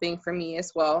personal thing for me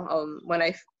as well. When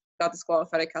I got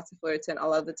disqualified at Cal State Fullerton, a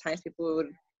lot of the times people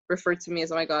would refer to me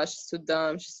as, oh my gosh, she's too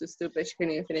dumb, she's too stupid, she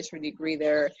couldn't even finish her degree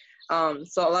there.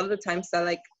 So a lot of the times that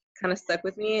like kind of stuck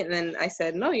with me, and then I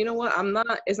said, no, you know what,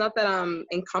 it's not that I'm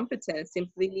incompetent, it's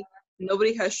simply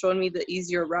nobody has shown me the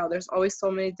easier route. There's always so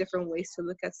many different ways to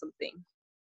look at something,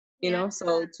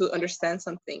 so to understand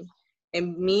something.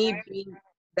 And me being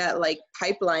that like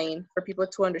pipeline for people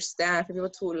to understand, for people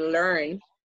to learn,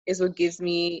 is what gives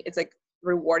me, it's like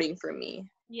rewarding for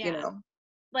me, you know?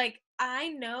 Like, I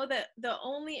know that the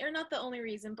only, or not the only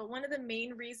reason, but one of the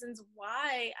main reasons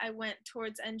why I went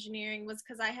towards engineering was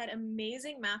because I had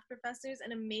amazing math professors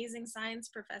and amazing science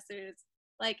professors,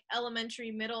 like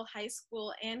elementary, middle, high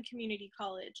school, and community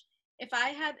college. If I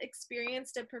had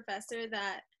experienced a professor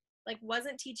that like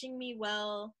wasn't teaching me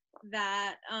well,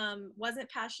 that wasn't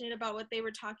passionate about what they were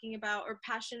talking about or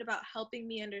passionate about helping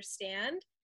me understand,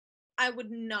 I would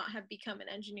not have become an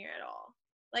engineer at all.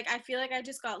 Like, I feel like I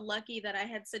just got lucky that I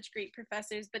had such great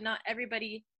professors, but not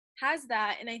everybody has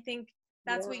that. And I think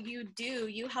that's what you do.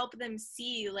 You help them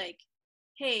see, like,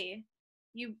 hey,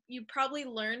 you probably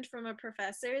learned from a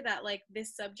professor that like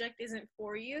this subject isn't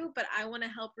for you, but I want to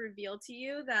help reveal to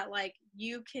you that like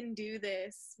you can do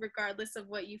this regardless of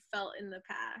what you felt in the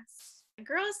past.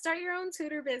 Girl, start your own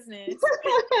tutor business.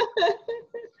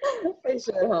 I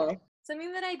should, huh?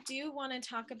 Something that I do want to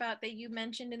talk about that you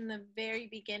mentioned in the very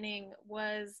beginning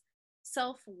was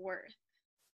self-worth.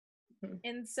 Mm-hmm.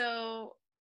 And so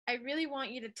I really want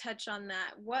you to touch on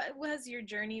that. What was your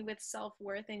journey with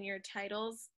self-worth and your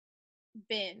titles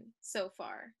been so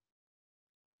far?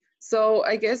 So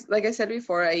I guess, like I said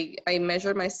before, I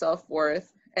measure my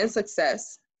self-worth and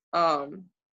success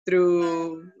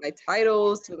through my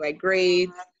titles, through my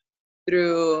grades,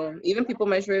 through even people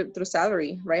measure it through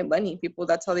salary, right? Money. People,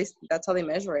 that's how they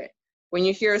measure it. When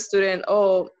you hear a student,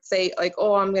 say like,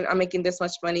 I'm making this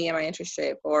much money in my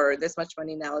internship, or this much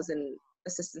money now as an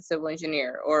assistant civil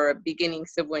engineer or a beginning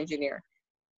civil engineer,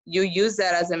 you use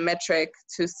that as a metric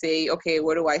to say, okay,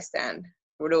 where do I stand?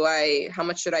 How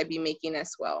much should I be making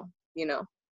as well? You know?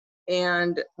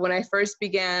 And when I first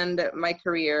began my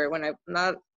career, when I'm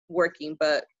not working,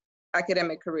 but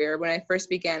academic career, when I first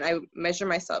began, I measure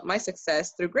my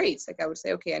success through grades. Like I would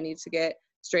say, okay, I need to get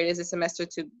straight A's a semester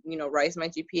to, rise my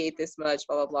GPA this much,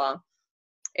 blah, blah, blah.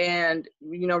 And,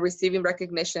 receiving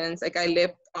recognitions, like I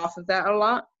lived off of that a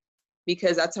lot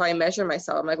because that's how I measure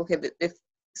myself. I'm like, okay, if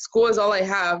school is all I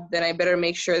have, then I better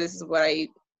make sure this is what I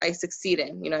succeed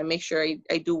in. I make sure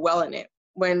I do well in it.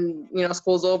 When,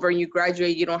 school's over and you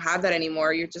graduate, you don't have that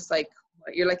anymore. You're just like,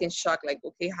 in shock, like,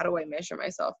 okay, how do I measure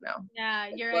myself now? Yeah,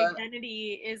 like, your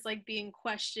identity is like being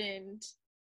questioned.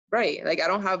 Right. Like I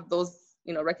don't have those,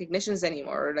 recognitions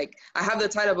anymore. Like I have the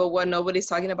title, but what nobody's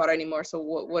talking about anymore. So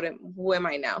who am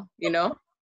I now?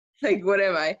 Like what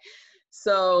am I?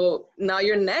 So now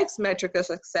your next metric of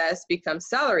success becomes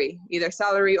salary, either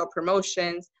salary or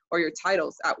promotions or your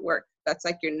titles at work. That's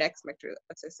like your next metric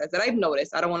of success that I've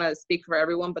noticed. I don't want to speak for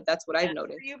everyone, but that's what I've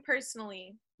noticed. For you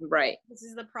personally. Right. This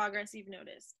is the progress you've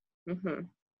noticed. Mm-hmm.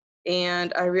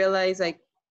 And I realized like,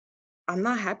 I'm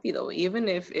not happy though, even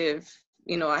if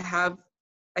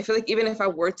I feel like even if I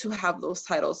were to have those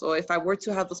titles or if I were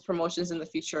to have those promotions in the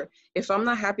future, if I'm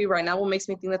not happy right now, what makes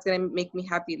me think that's going to make me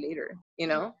happy later?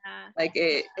 Like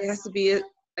it has to be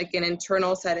like an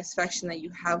internal satisfaction that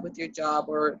you have with your job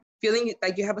or feeling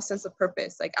like you have a sense of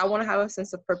purpose. Like I want to have a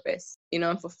sense of purpose,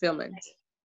 and fulfillment.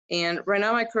 And right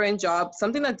now, my current job,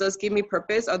 something that does give me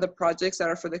purpose are the projects that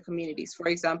are for the communities. For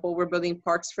example, we're building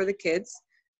parks for the kids,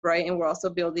 right? And we're also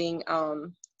building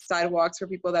sidewalks for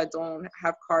people that don't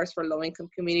have cars for low-income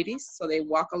communities. So they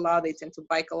walk a lot, they tend to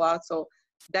bike a lot. So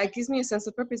that gives me a sense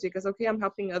of purpose because, okay, I'm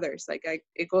helping others. Like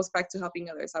it goes back to helping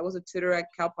others. I was a tutor at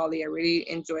Cal Poly. I really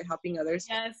enjoyed helping others.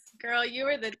 Yes, girl, you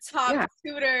were the top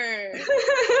tutor.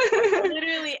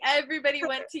 Literally everybody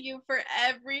went to you for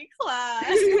every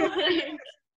class.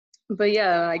 But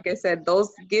yeah, like I said,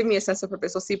 those give me a sense of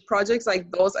purpose. So see, projects like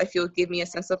those, I feel give me a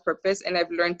sense of purpose, and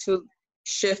I've learned to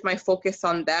shift my focus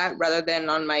on that rather than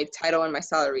on my title and my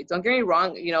salary. Don't get me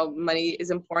wrong, money is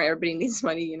important. Everybody needs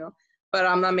money, but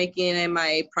I'm not making it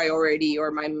my priority or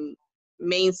my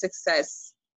main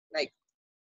success, like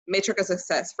metric of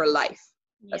success for life.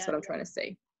 That's what I'm trying to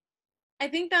say. I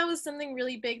think that was something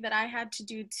really big that I had to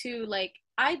do too. Like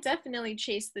I definitely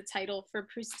chased the title for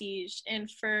prestige and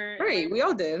for we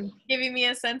all did, giving me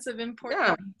a sense of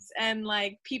importance and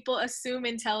like people assume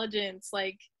intelligence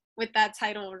like with that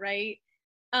title, right?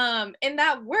 And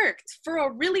that worked for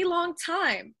a really long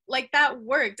time. Like that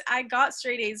worked. I got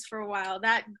straight A's for a while.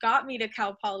 That got me to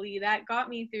Cal Poly. That got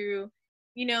me through,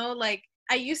 like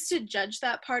I used to judge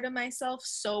that part of myself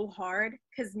so hard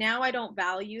because now I don't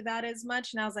value that as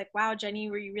much. And I was like, wow,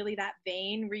 Jenny, were you really that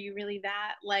vain? Were you really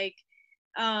that like,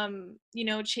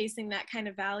 chasing that kind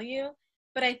of value?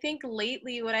 But I think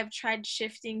lately what I've tried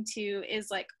shifting to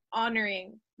is like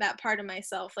honoring that part of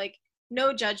myself. Like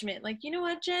no judgment. Like, you know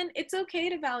what, Jen, it's okay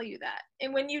to value that.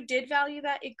 And when you did value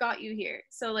that, it got you here.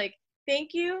 So like,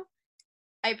 thank you.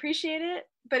 I appreciate it,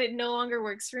 but it no longer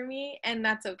works for me. And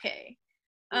that's okay.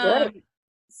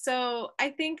 So I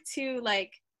think too,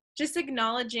 like, just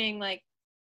acknowledging, like,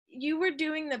 you were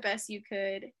doing the best you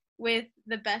could with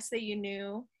the best that you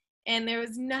knew, and there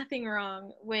was nothing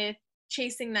wrong with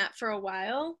chasing that for a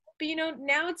while. But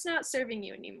now it's not serving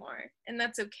you anymore, and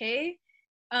that's okay.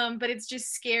 But it's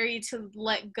just scary to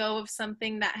let go of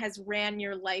something that has ran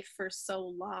your life for so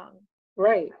long.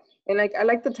 Right. And like I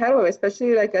like the title,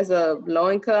 especially like as a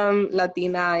low-income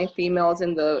Latina and females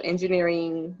in the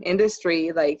engineering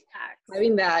industry, like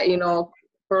having that,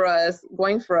 for us,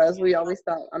 we always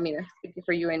thought, I mean, speaking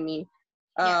for you and me,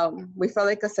 we felt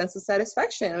like a sense of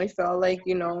satisfaction. We felt like,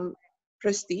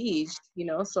 prestige,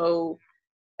 so,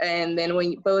 and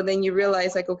then but then you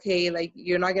realize like, okay, like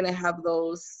you're not going to have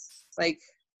those, like,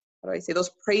 how do I say, those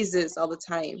praises all the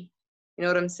time. You know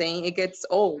what I'm saying? It gets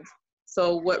old.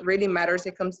 So what really matters,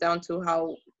 it comes down to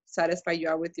how satisfied you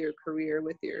are with your career,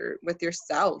 with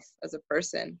yourself as a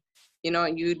person.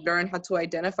 And you learn how to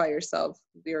identify yourself,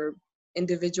 your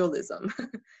individualism.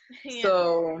 Yeah.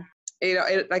 So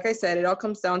like I said, it all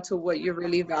comes down to what you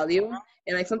really value.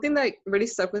 And like something that really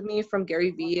stuck with me from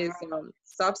Gary Vee is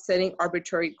stop setting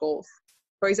arbitrary goals.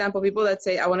 For example, people that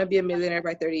say, I want to be a millionaire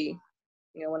by 30,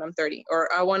 when I'm 30,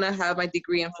 or I want to have my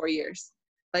degree in 4 years.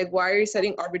 Like, why are you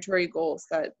setting arbitrary goals?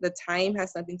 That the time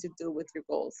has nothing to do with your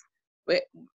goals. But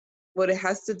what it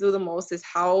has to do the most is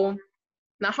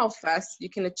not how fast you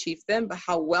can achieve them, but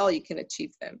how well you can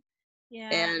achieve them. Yeah.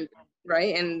 And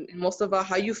right. And most of all,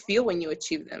 how you feel when you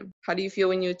achieve them. How do you feel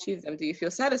when you achieve them? Do you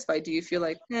feel satisfied? Do you feel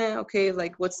like, okay,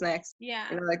 like what's next? Yeah.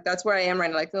 Like that's where I am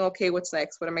right now. Like, okay, what's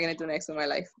next? What am I going to do next in my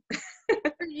life?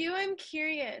 For you, I'm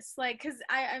curious, like, because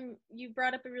you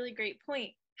brought up a really great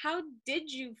point. How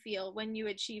did you feel when you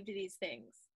achieved these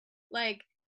things? Like,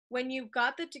 when you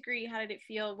got the degree, how did it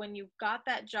feel? When you got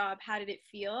that job, how did it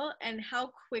feel? And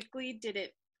how quickly did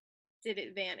it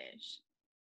vanish?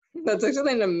 That's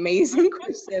actually an amazing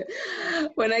question.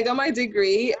 When I got my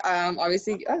degree,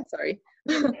 obviously,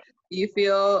 you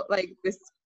feel like this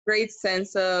great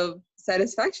sense of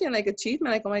satisfaction, like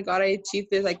achievement, like, oh my God, I achieved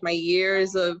this, like my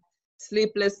years of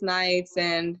sleepless nights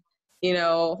and,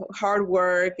 hard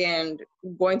work and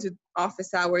going to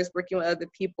office hours, working with other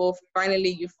people. Finally,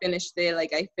 you finished it.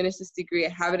 Like, I finished this degree. I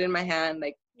have it in my hand.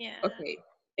 Like, yeah. Okay.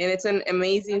 And it's an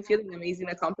amazing feeling, amazing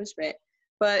accomplishment.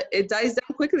 But it dies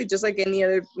down quickly, just like any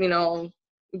other,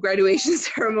 graduation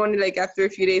ceremony. Like after a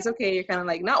few days, okay, you're kind of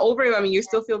like not over it. I mean, you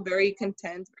still feel very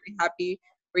content, very happy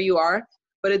where you are,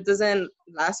 but it doesn't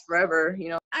last forever.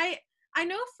 I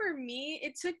know for me,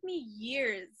 it took me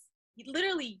years,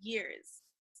 literally years,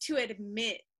 to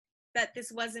admit that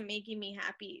this wasn't making me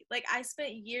happy. Like, I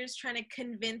spent years trying to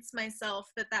convince myself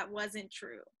that that wasn't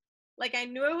true. Like, I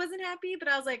knew I wasn't happy, but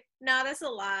I was like, nah, that's a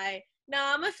lie.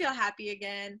 Nah, I'm gonna feel happy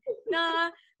again.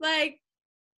 Nah, like,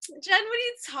 Jen, what are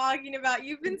you talking about?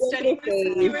 You've been studying this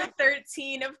since you were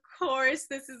 13. Of course,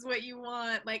 this is what you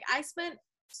want. Like, I spent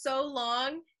so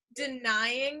long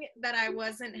denying that I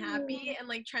wasn't happy and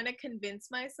like trying to convince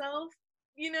myself,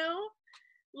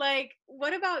 Like,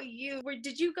 what about you?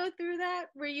 Did you go through that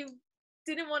where you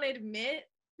didn't want to admit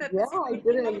that? Yeah, I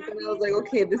didn't. And I was like,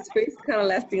 okay, this phase is kind of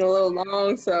lasting a little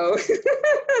long, so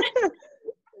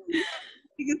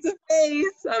it's a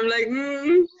phase. I'm like,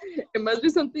 it must be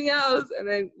something else. And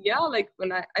then, like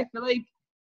when I feel like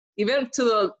even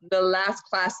to the last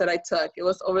class that I took, it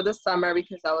was over the summer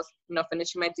because I was,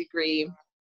 finishing my degree.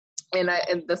 And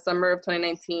in the summer of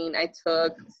 2019, I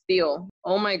took steel.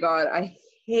 Oh my God, I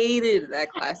hated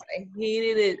that class. I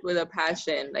hated it with a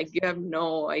passion. Like, you have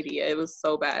no idea. It was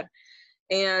so bad.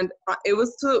 And it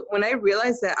was when I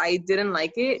realized that I didn't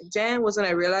like it, Jen, was when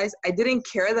I realized I didn't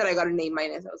care that I got an A-.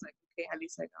 I was like, okay, at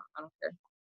least I don't care.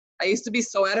 I used to be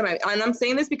so adamant. And I'm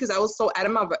saying this because I was so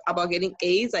adamant about getting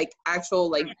A's, like actual,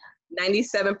 like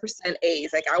 97%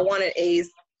 A's. Like, I wanted A's,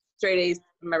 straight A's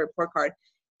in my report card.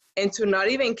 And to not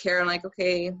even care, I'm like,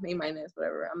 okay, A-,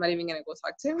 whatever. I'm not even going to go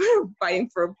talk to him. Fighting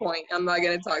for a point. I'm not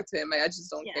going to talk to him. I just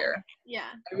don't care. Yeah.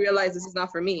 I realized this is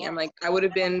not for me. I'm like, I would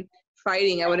have been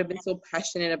fighting. I would have been so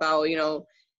passionate about,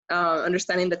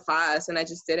 understanding the class, and I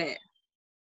just didn't.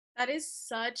 That is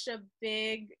such a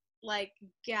big, like,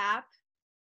 gap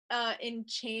in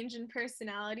change in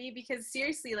personality, because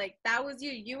seriously, like, that was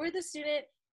you. You were the student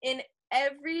in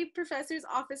every professor's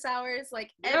office hours,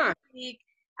 like, every week,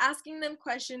 asking them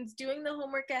questions, doing the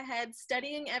homework ahead,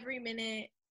 studying every minute.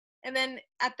 And then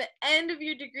at the end of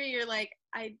your degree, you're like,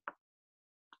 I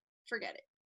forget it.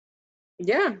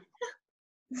 Yeah.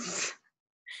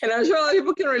 And I'm sure a lot of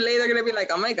people can relate. They're going to be like,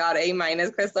 oh my God,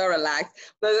 A-, Crystal, relax.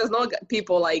 But there's no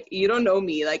people, like, you don't know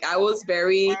me. Like, I was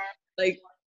very, like,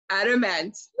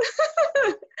 adamant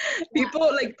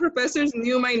People, like professors,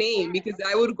 knew my name because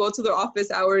I would go to their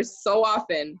office hours so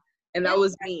often, and that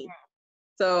was me.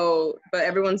 So, but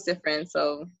everyone's different,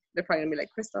 so they're probably gonna be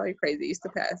like, Crystal, you're crazy, you used to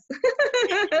pass.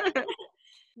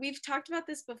 We've talked about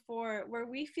this before, where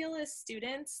we feel as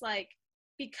students, like,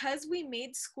 because we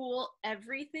made school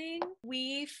everything,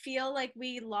 we feel like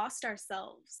we lost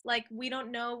ourselves. Like, we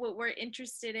don't know what we're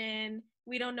interested in.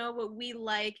 We don't know what we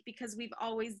like because we've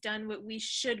always done what we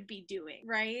should be doing,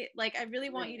 right? Like, I really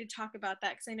want you to talk about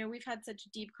that because I know we've had such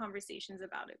deep conversations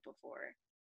about it before.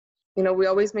 You know, we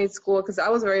always made school, because I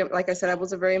was very, like I said, I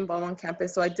was very involved on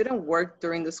campus, so I didn't work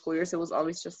during the school years. It was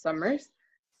always just summers.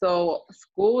 So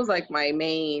school was like my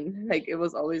main, like it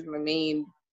was always my main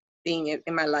thing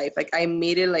in my life. Like I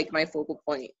made it like my focal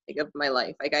point, like, of my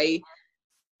life. Like I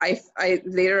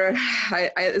later,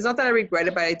 it's not that I regret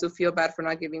it, but I do feel bad for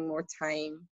not giving more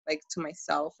time, like, to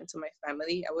myself and to my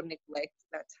family. I would neglect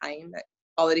that time, that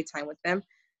quality time with them,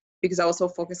 because I was so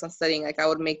focused on studying. Like I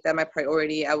would make that my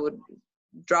priority. I would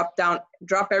drop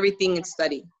everything and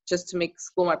study just to make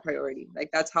school my priority. Like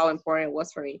that's how important it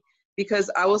was for me, because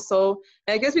I was so,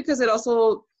 and I guess because it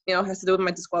also, you know, has to do with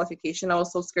my disqualification. I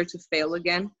was so scared to fail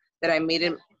again that I made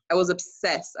it. I was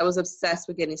obsessed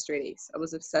with getting straight A's. I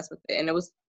was obsessed with it, and it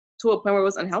was to a point where it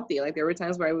was unhealthy. Like there were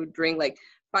times where I would drink like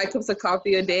 5 cups of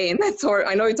coffee a day, and that's hard.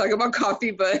 I know we talk about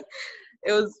coffee, but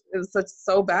it was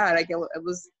so bad. Like it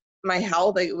was my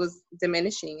health. Like it was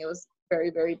diminishing. It was very,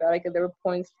 very bad. Like there were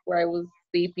points where I was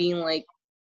sleeping like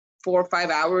 4 or 5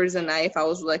 hours a night if I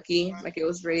was lucky. Like it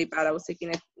was really bad. I was taking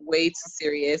it way too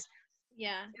serious.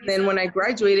 Yeah. And then when I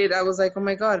graduated, I was like, oh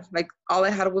my God, like all I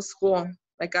had was school.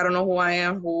 Like I don't know who I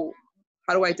am.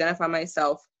 How do I identify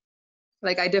myself?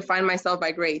 Like I define myself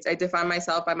by grades. I define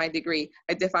myself by my degree.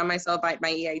 I define myself by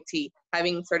my EIT,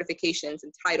 having certifications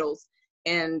and titles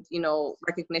and, you know,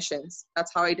 recognitions.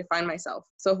 That's how I define myself.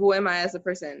 So who am I as a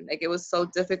person? Like it was so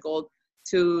difficult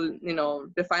to, you know,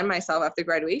 define myself after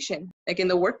graduation. Like in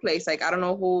the workplace, like I don't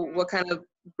know what kind of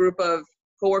group of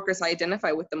coworkers I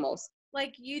identify with the most.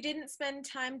 Like you didn't spend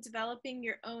time developing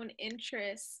your own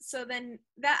interests. So then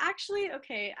that actually,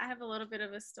 okay, I have a little bit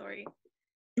of a story.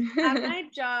 At my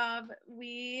job,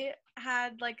 we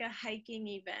had like a hiking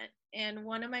event, and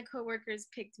one of my coworkers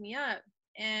picked me up,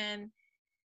 and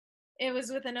it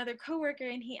was with another coworker,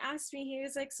 and he asked me, he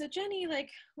was like, so Jenny, like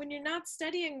when you're not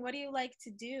studying, what do you like to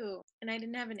do? And I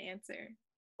didn't have an answer.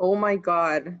 Oh my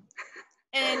God.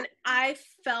 And I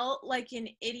felt like an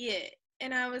idiot.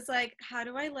 And I was like, how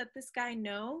do I let this guy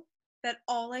know that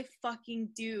all I fucking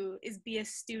do is be a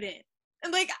student?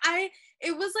 And like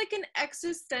it was like an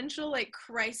existential like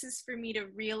crisis for me to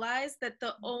realize that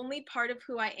the only part of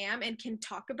who I am and can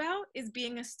talk about is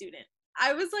being a student.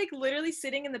 I was like literally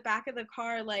sitting in the back of the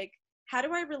car like, how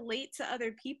do I relate to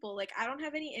other people? Like I don't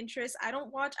have any interest.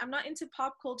 I'm not into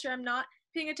pop culture. I'm not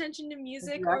paying attention to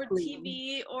music or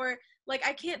TV, or like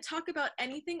I can't talk about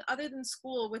anything other than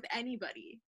school with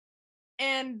anybody.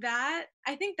 And that,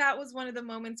 I think that was one of the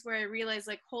moments where I realized,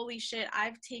 like, holy shit,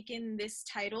 I've taken this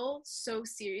title so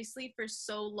seriously for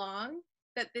so long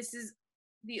that this is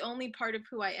the only part of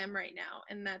who I am right now.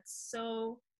 And that's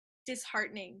so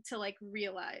disheartening to, like,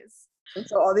 realize. And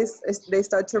so all these, they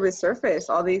start to resurface,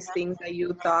 all these things that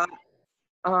you thought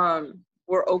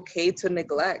were okay to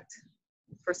neglect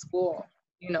for school.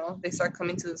 You know, they start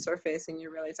coming to the surface, and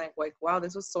you realize, like, wow,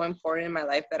 this was so important in my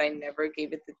life that I never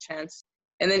gave it the chance.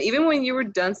 And then even when you were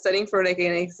done studying for like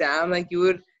an exam, like you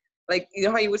would, like, you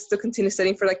know how you would still continue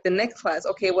studying for like the next class.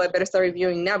 Okay, well, I better start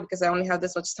reviewing now because I only have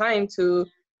this much time to,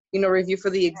 you know, review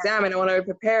for the exam, and I want to be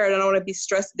prepared. I don't want to be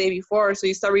stressed the day before. So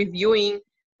you start reviewing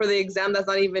for the exam that's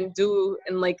not even due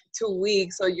in like 2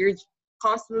 weeks. So you're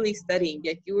constantly studying,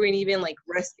 yet you weren't even like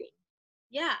resting.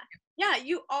 Yeah. Yeah.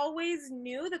 You always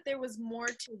knew that there was more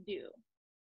to do.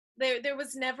 There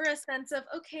was never a sense of,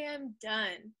 okay, I'm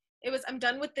done. It was, I'm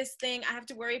done with this thing. I have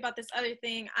to worry about this other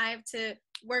thing. I have to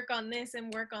work on this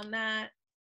and work on that.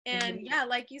 And yeah,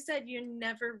 like you said, you're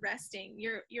never resting.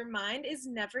 Your mind is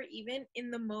never even in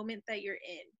the moment that you're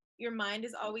in. Your mind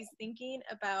is always thinking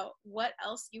about what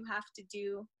else you have to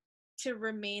do to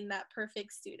remain that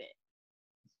perfect student.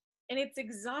 And it's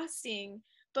exhausting.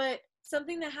 But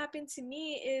something that happened to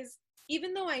me is,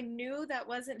 even though I knew that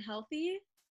wasn't healthy,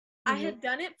 I had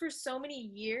done it for so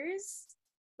many years.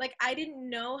 Like, I didn't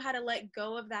know how to let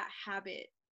go of that habit.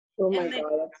 Oh my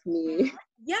God, that's me.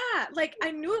 Yeah, like, I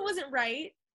knew it wasn't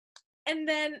right. And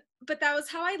then, but that was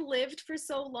how I lived for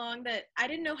so long that I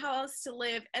didn't know how else to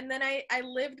live. And then I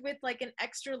lived with, like, an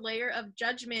extra layer of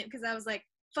judgment because I was like,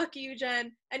 fuck you,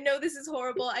 Jen. I know this is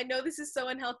horrible. I know this is so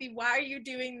unhealthy. Why are you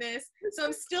doing this? So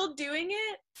I'm still doing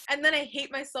it. And then I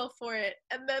hate myself for it.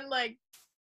 And then, like,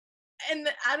 And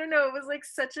I don't know, it was like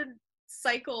such a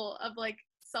cycle of like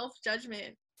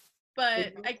self-judgment,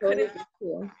 but I couldn't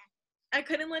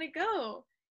let it go.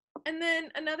 And then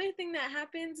another thing that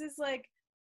happens is like,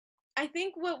 I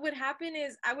think what would happen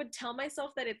is I would tell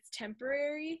myself that it's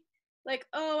temporary. Like,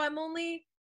 oh, I'm only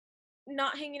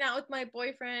not hanging out with my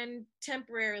boyfriend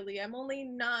temporarily. I'm only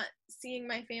not seeing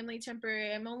my family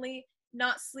temporarily. I'm only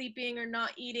not sleeping or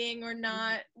not eating or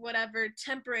not whatever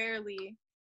temporarily.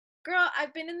 Girl,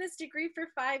 I've been in this degree for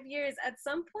 5 years. At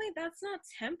some point, that's not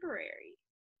temporary.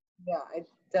 Yeah, I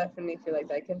definitely feel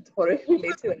like I can totally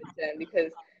relate to it, Jen,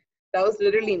 because that was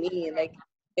literally me. Like,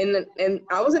 and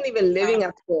I wasn't even living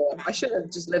at school. I should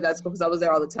have just lived at school because I was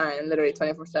there all the time, literally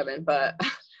 24/7. But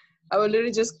I would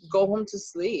literally just go home to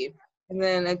sleep, and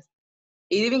then it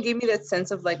even gave me that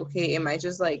sense of like, okay, am I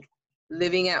just like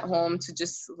living at home to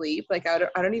just sleep? Like, I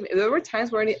don't even. There were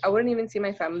times where I wouldn't even see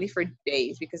my family for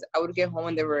days because I would get home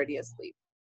and they were already asleep.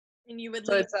 And you would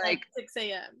So leave it's at like, 6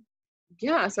 a.m.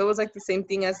 yeah, so it was like the same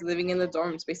thing as living in the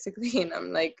dorms basically. And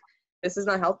I'm like, this is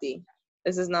not healthy.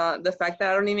 This is not the fact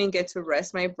that I don't even get to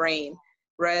rest my brain,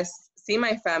 see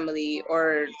my family,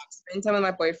 or spend time with my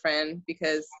boyfriend,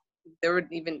 because there would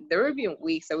be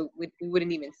weeks that we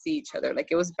wouldn't even see each other. Like,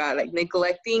 it was bad. Like,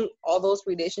 neglecting all those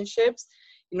relationships,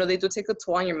 they do take a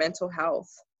toll on your mental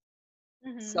health.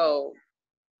 So,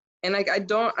 and like, I'm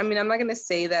not gonna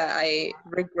say that I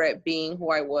regret being who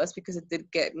I was, because it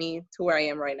did get me to where I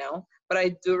am right now. But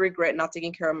I do regret not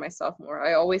taking care of myself more.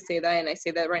 I always say that, and I say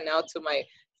that right now to my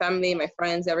family, my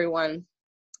friends, everyone.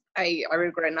 I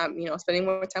regret not, spending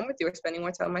more time with you, or spending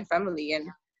more time with my family, and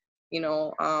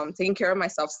taking care of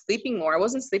myself, sleeping more. I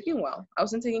wasn't sleeping well. I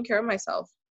wasn't taking care of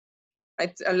myself.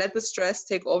 I let the stress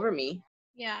take over me.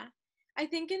 Yeah. I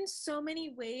think in so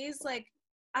many ways, like,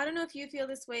 I don't know if you feel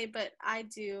this way, but I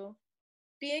do.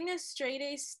 Being a straight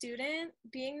A student,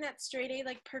 being that straight A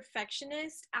like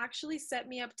perfectionist actually set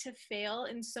me up to fail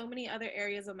in so many other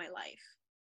areas of my life.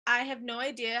 I have no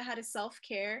idea how to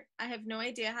self-care. I have no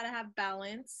idea how to have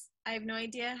balance. I have no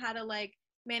idea how to like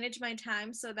manage my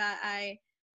time so that I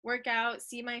work out,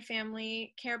 see my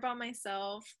family, care about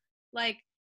myself. Like,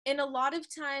 in a lot of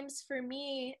times for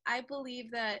me, I believe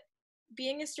that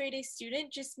being a straight A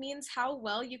student just means how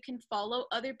well you can follow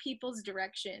other people's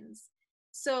directions.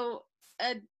 So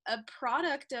a a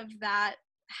product of that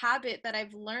habit that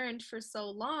I've learned for so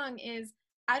long is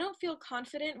I don't feel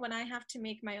confident when I have to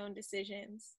make my own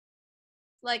decisions.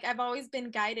 Like, I've always been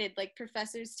guided, like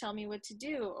professors tell me what to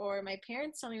do, or my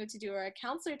parents tell me what to do, or a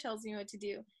counselor tells me what to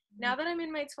do. Now that I'm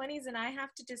in my 20s and I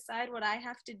have to decide what I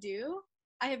have to do,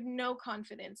 I have no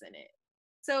confidence in it.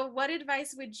 So what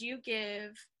advice would you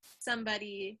give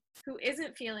somebody who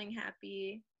isn't feeling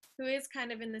happy, who is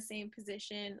kind of in the same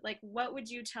position? Like, what would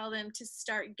you tell them to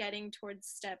start getting towards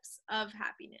steps of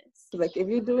happiness? Like, if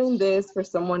you're doing this for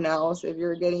someone else, if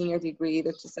you're getting your degree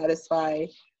to satisfy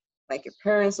like your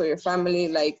parents or your family,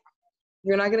 like,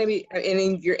 you're not gonna be,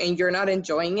 and you're not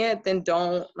enjoying it, then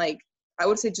don't, like, I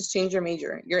would say just change your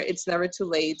major. It's never too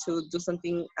late to do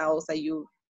something else that you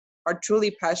are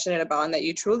truly passionate about and that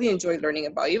you truly enjoy learning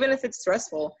about, even if it's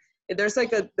stressful. There's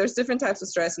different types of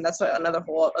stress, and that's another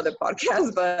whole other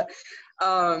podcast. But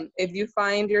if you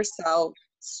find yourself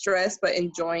stressed but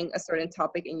enjoying a certain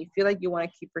topic and you feel like you want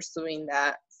to keep pursuing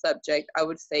that subject, I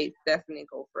would say definitely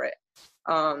go for it.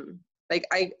 Like,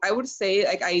 I would say,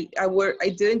 like, I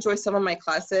did enjoy some of my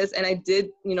classes, and I did,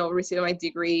 receive my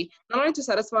degree not only to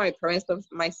satisfy my parents but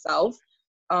myself.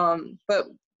 But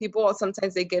people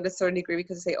sometimes they get a certain degree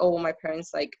because they say, oh, well, my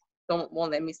parents like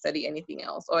won't let me study anything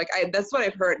else. Or like, that's what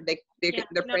I've heard. Yeah, Their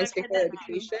no, parents I've pay heard for their that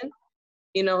too.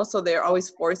 education, so they're always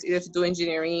forced either to do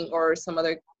engineering or some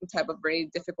other type of very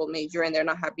difficult major, and they're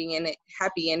not happy in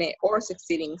it or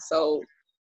succeeding. So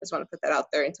I just want to put that out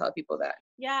there and tell people that.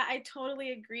 Yeah, I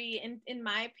totally agree. And in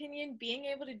my opinion, being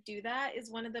able to do that is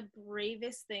one of the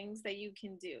bravest things that you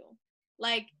can do.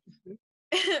 Like,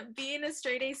 being a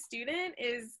straight A student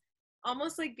is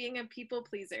almost like being a people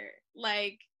pleaser.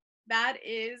 Like, that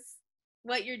is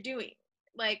what you're doing.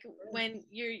 Like, when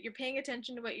you're paying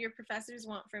attention to what your professors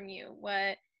want from you,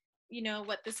 what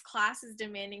this class is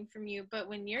demanding from you, but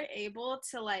when you're able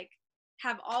to like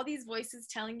have all these voices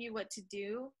telling you what to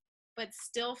do but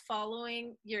still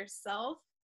following yourself,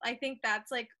 I think that's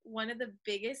like one of the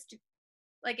biggest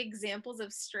like examples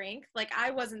of strength. Like, I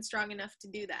wasn't strong enough to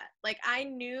do that. Like, I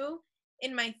knew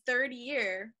in my third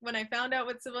year when I found out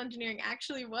what civil engineering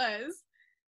actually was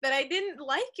that I didn't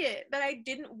like it, that I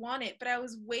didn't want it, but I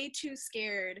was way too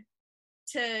scared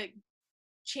to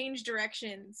change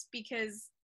directions because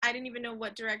I didn't even know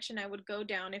what direction I would go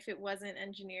down if it wasn't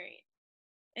engineering.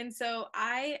 And so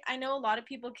I know a lot of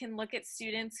people can look at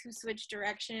students who switch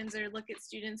directions, or look at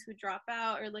students who drop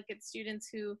out, or look at students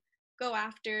who go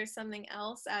after something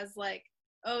else as like,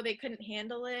 oh, they couldn't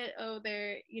handle it, oh,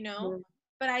 they're,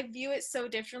 but I view it so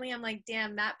differently. I'm like,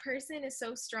 damn, that person is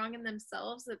so strong in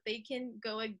themselves that they can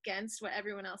go against what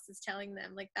everyone else is telling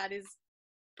them. Like, that is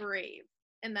brave,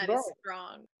 and that is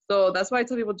strong. So that's why I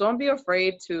tell people, don't be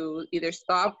afraid to either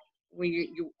stop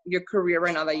your career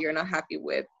right now that you're not happy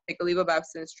with, take a leave of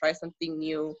absence, try something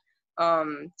new,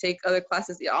 take other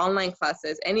classes, online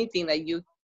classes, anything that you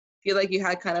feel like you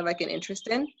had kind of like an interest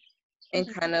in,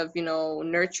 and kind of,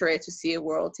 nurture it to see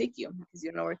where it'll take you, because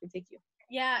you know where it can take you.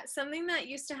 Yeah, something that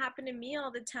used to happen to me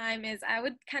all the time is I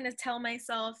would kind of tell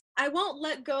myself, I won't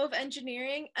let go of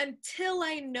engineering until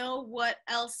I know what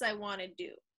else I want to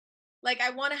do. Like,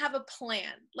 I want to have a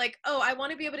plan. Like, oh, I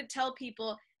want to be able to tell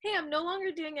people, hey, I'm no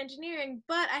longer doing engineering,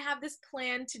 but I have this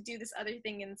plan to do this other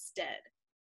thing instead.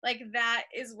 Like, that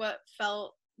is what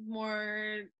felt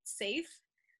more safe.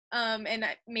 And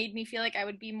it made me feel like I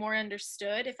would be more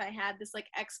understood if I had this like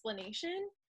explanation.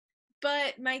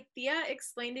 But my tia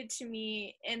explained it to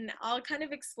me, and I'll kind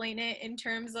of explain it in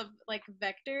terms of like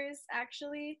vectors,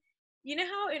 actually. You know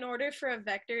how in order for a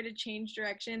vector to change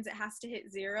directions, it has to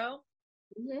hit 0?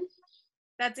 Mm-hmm.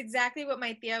 That's exactly what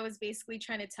my tia was basically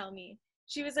trying to tell me.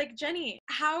 She was like, Jenny,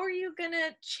 how are you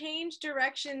gonna change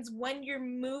directions when you're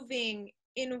moving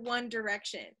in one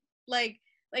direction? Like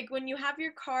when you have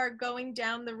your car going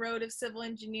down the road of civil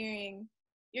engineering,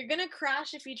 you're gonna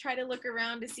crash if you try to look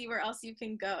around to see where else you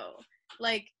can go.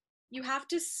 Like, you have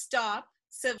to stop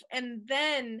and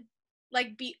then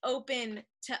like be open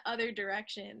to other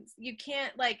directions. You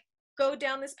can't like go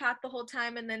down this path the whole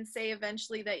time and then say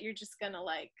eventually that you're just gonna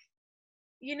like,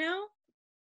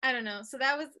 I don't know. So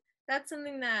that's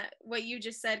something that what you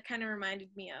just said kind of reminded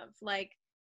me of. Like,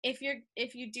 if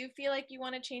you do feel like you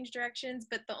want to change directions,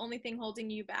 but the only thing holding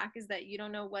you back is that you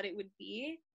don't know what it would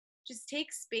be, just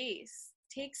take space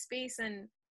and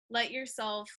let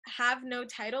yourself have no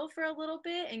title for a little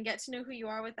bit and get to know who you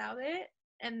are without it,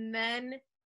 and then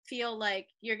feel like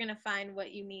you're gonna find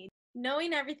what you need.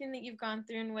 Knowing everything that you've gone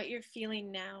through and what you're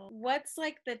feeling now, what's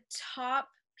like the top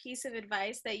piece of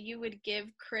advice that you would give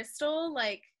Crystal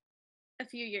like a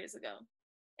few years ago?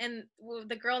 And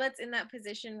the girl that's in that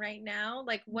position right now,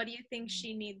 like, what do you think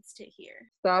she needs to hear?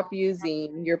 Stop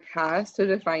using your past to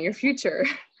define your future.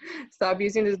 Stop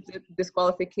using the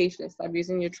disqualification. Stop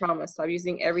using your trauma. Stop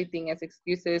using everything as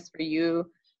excuses for you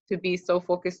to be so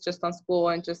focused just on school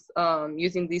and just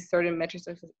using these certain metrics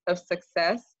of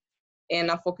success and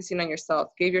not focusing on yourself.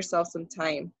 Give yourself some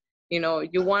time.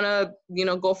 You want to,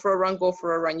 go for a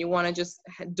run. You want to just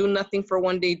do nothing for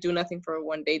one day, Don't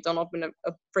open a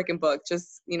freaking book.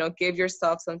 Just, give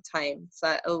yourself some time. It's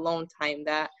that alone time,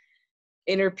 that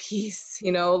inner peace,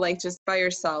 like just by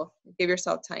yourself. Give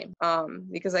yourself time.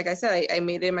 Because like I said, I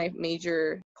made it my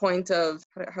major point of,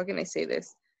 how can I say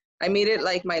this? I made it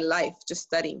like my life, just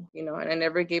studying, and I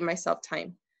never gave myself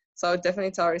time. So I would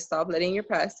definitely tell her, stop letting your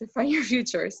past define your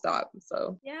future. Stop.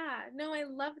 So yeah, no, I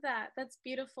love that. That's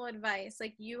beautiful advice.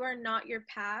 Like, you are not your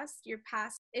past. Your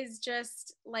past is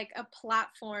just like a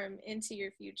platform into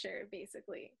your future,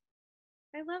 basically.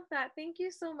 I love that. Thank you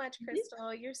so much,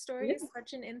 Crystal. Your story is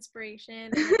such an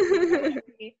inspiration. And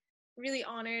I'm really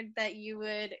honored that you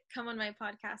would come on my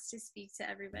podcast to speak to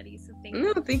everybody. So thank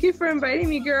you. Thank you for inviting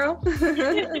me, girl.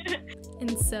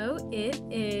 And so it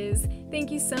is. Thank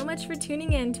you so much for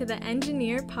tuning in to the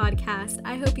Engineer Podcast.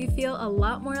 I hope you feel a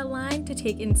lot more aligned to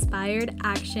take inspired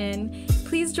action.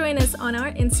 Please join us on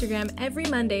our Instagram every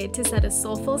Monday to set a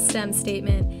soulful STEM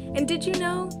statement. And did you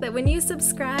know that when you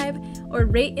subscribe or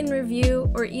rate and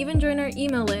review or even join our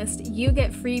email list, you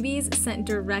get freebies sent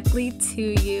directly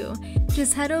to you?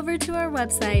 Just head over to our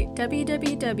website,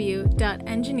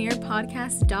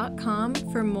 www.engineerpodcast.com,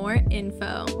 for more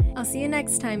info. I'll see you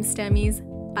next time, STEMmies.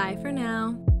 Bye for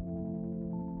now.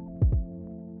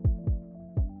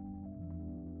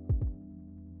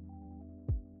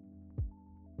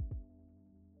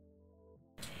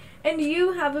 And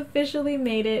you have officially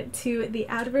made it to the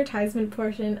advertisement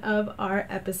portion of our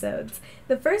episodes.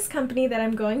 The first company that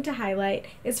I'm going to highlight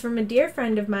is from a dear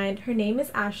friend of mine. Her name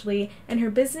is Ashley, and her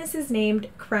business is named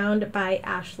Crowned by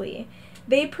Ashley.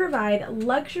 They provide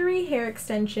luxury hair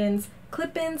extensions,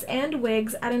 clip-ins, and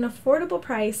wigs at an affordable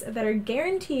price that are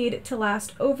guaranteed to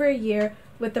last over a year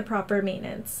with the proper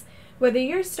maintenance. Whether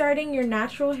you're starting your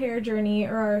natural hair journey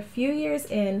or are a few years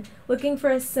in, looking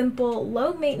for a simple,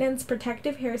 low-maintenance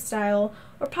protective hairstyle,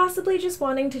 or possibly just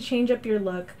wanting to change up your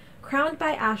look, Crowned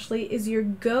by Ashley is your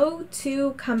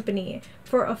go-to company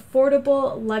for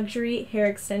affordable luxury hair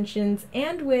extensions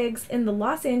and wigs in the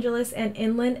Los Angeles and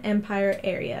Inland Empire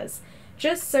areas.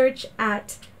 Just search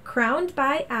at Crowned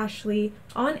by Ashley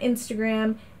on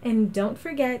Instagram, and don't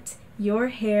forget, your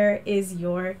hair is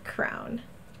your crown.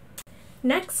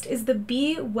 Next is the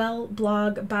Be Well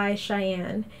blog by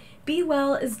Cheyenne. Be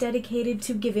Well is dedicated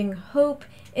to giving hope,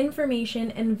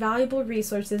 information, and valuable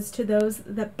resources to those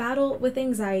that battle with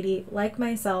anxiety, like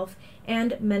myself,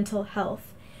 and mental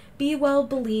health. Be Well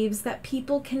believes that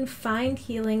people can find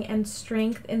healing and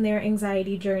strength in their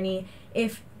anxiety journey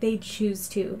if they choose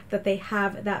to, that they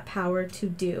have that power to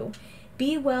do.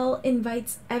 Be Well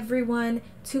invites everyone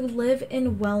to live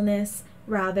in wellness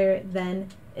rather than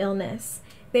illness.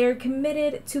 They are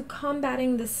committed to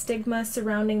combating the stigma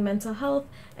surrounding mental health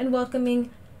and welcoming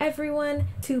everyone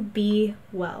to be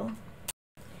well.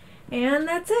 And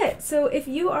that's it. So if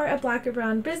you are a Black or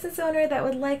brown business owner that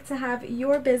would like to have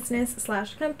your business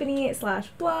 / company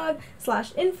 / blog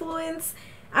 / influence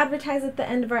advertise at the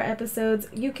end of our episodes,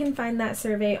 you can find that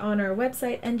survey on our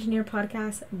website,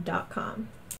 engineerpodcast.com.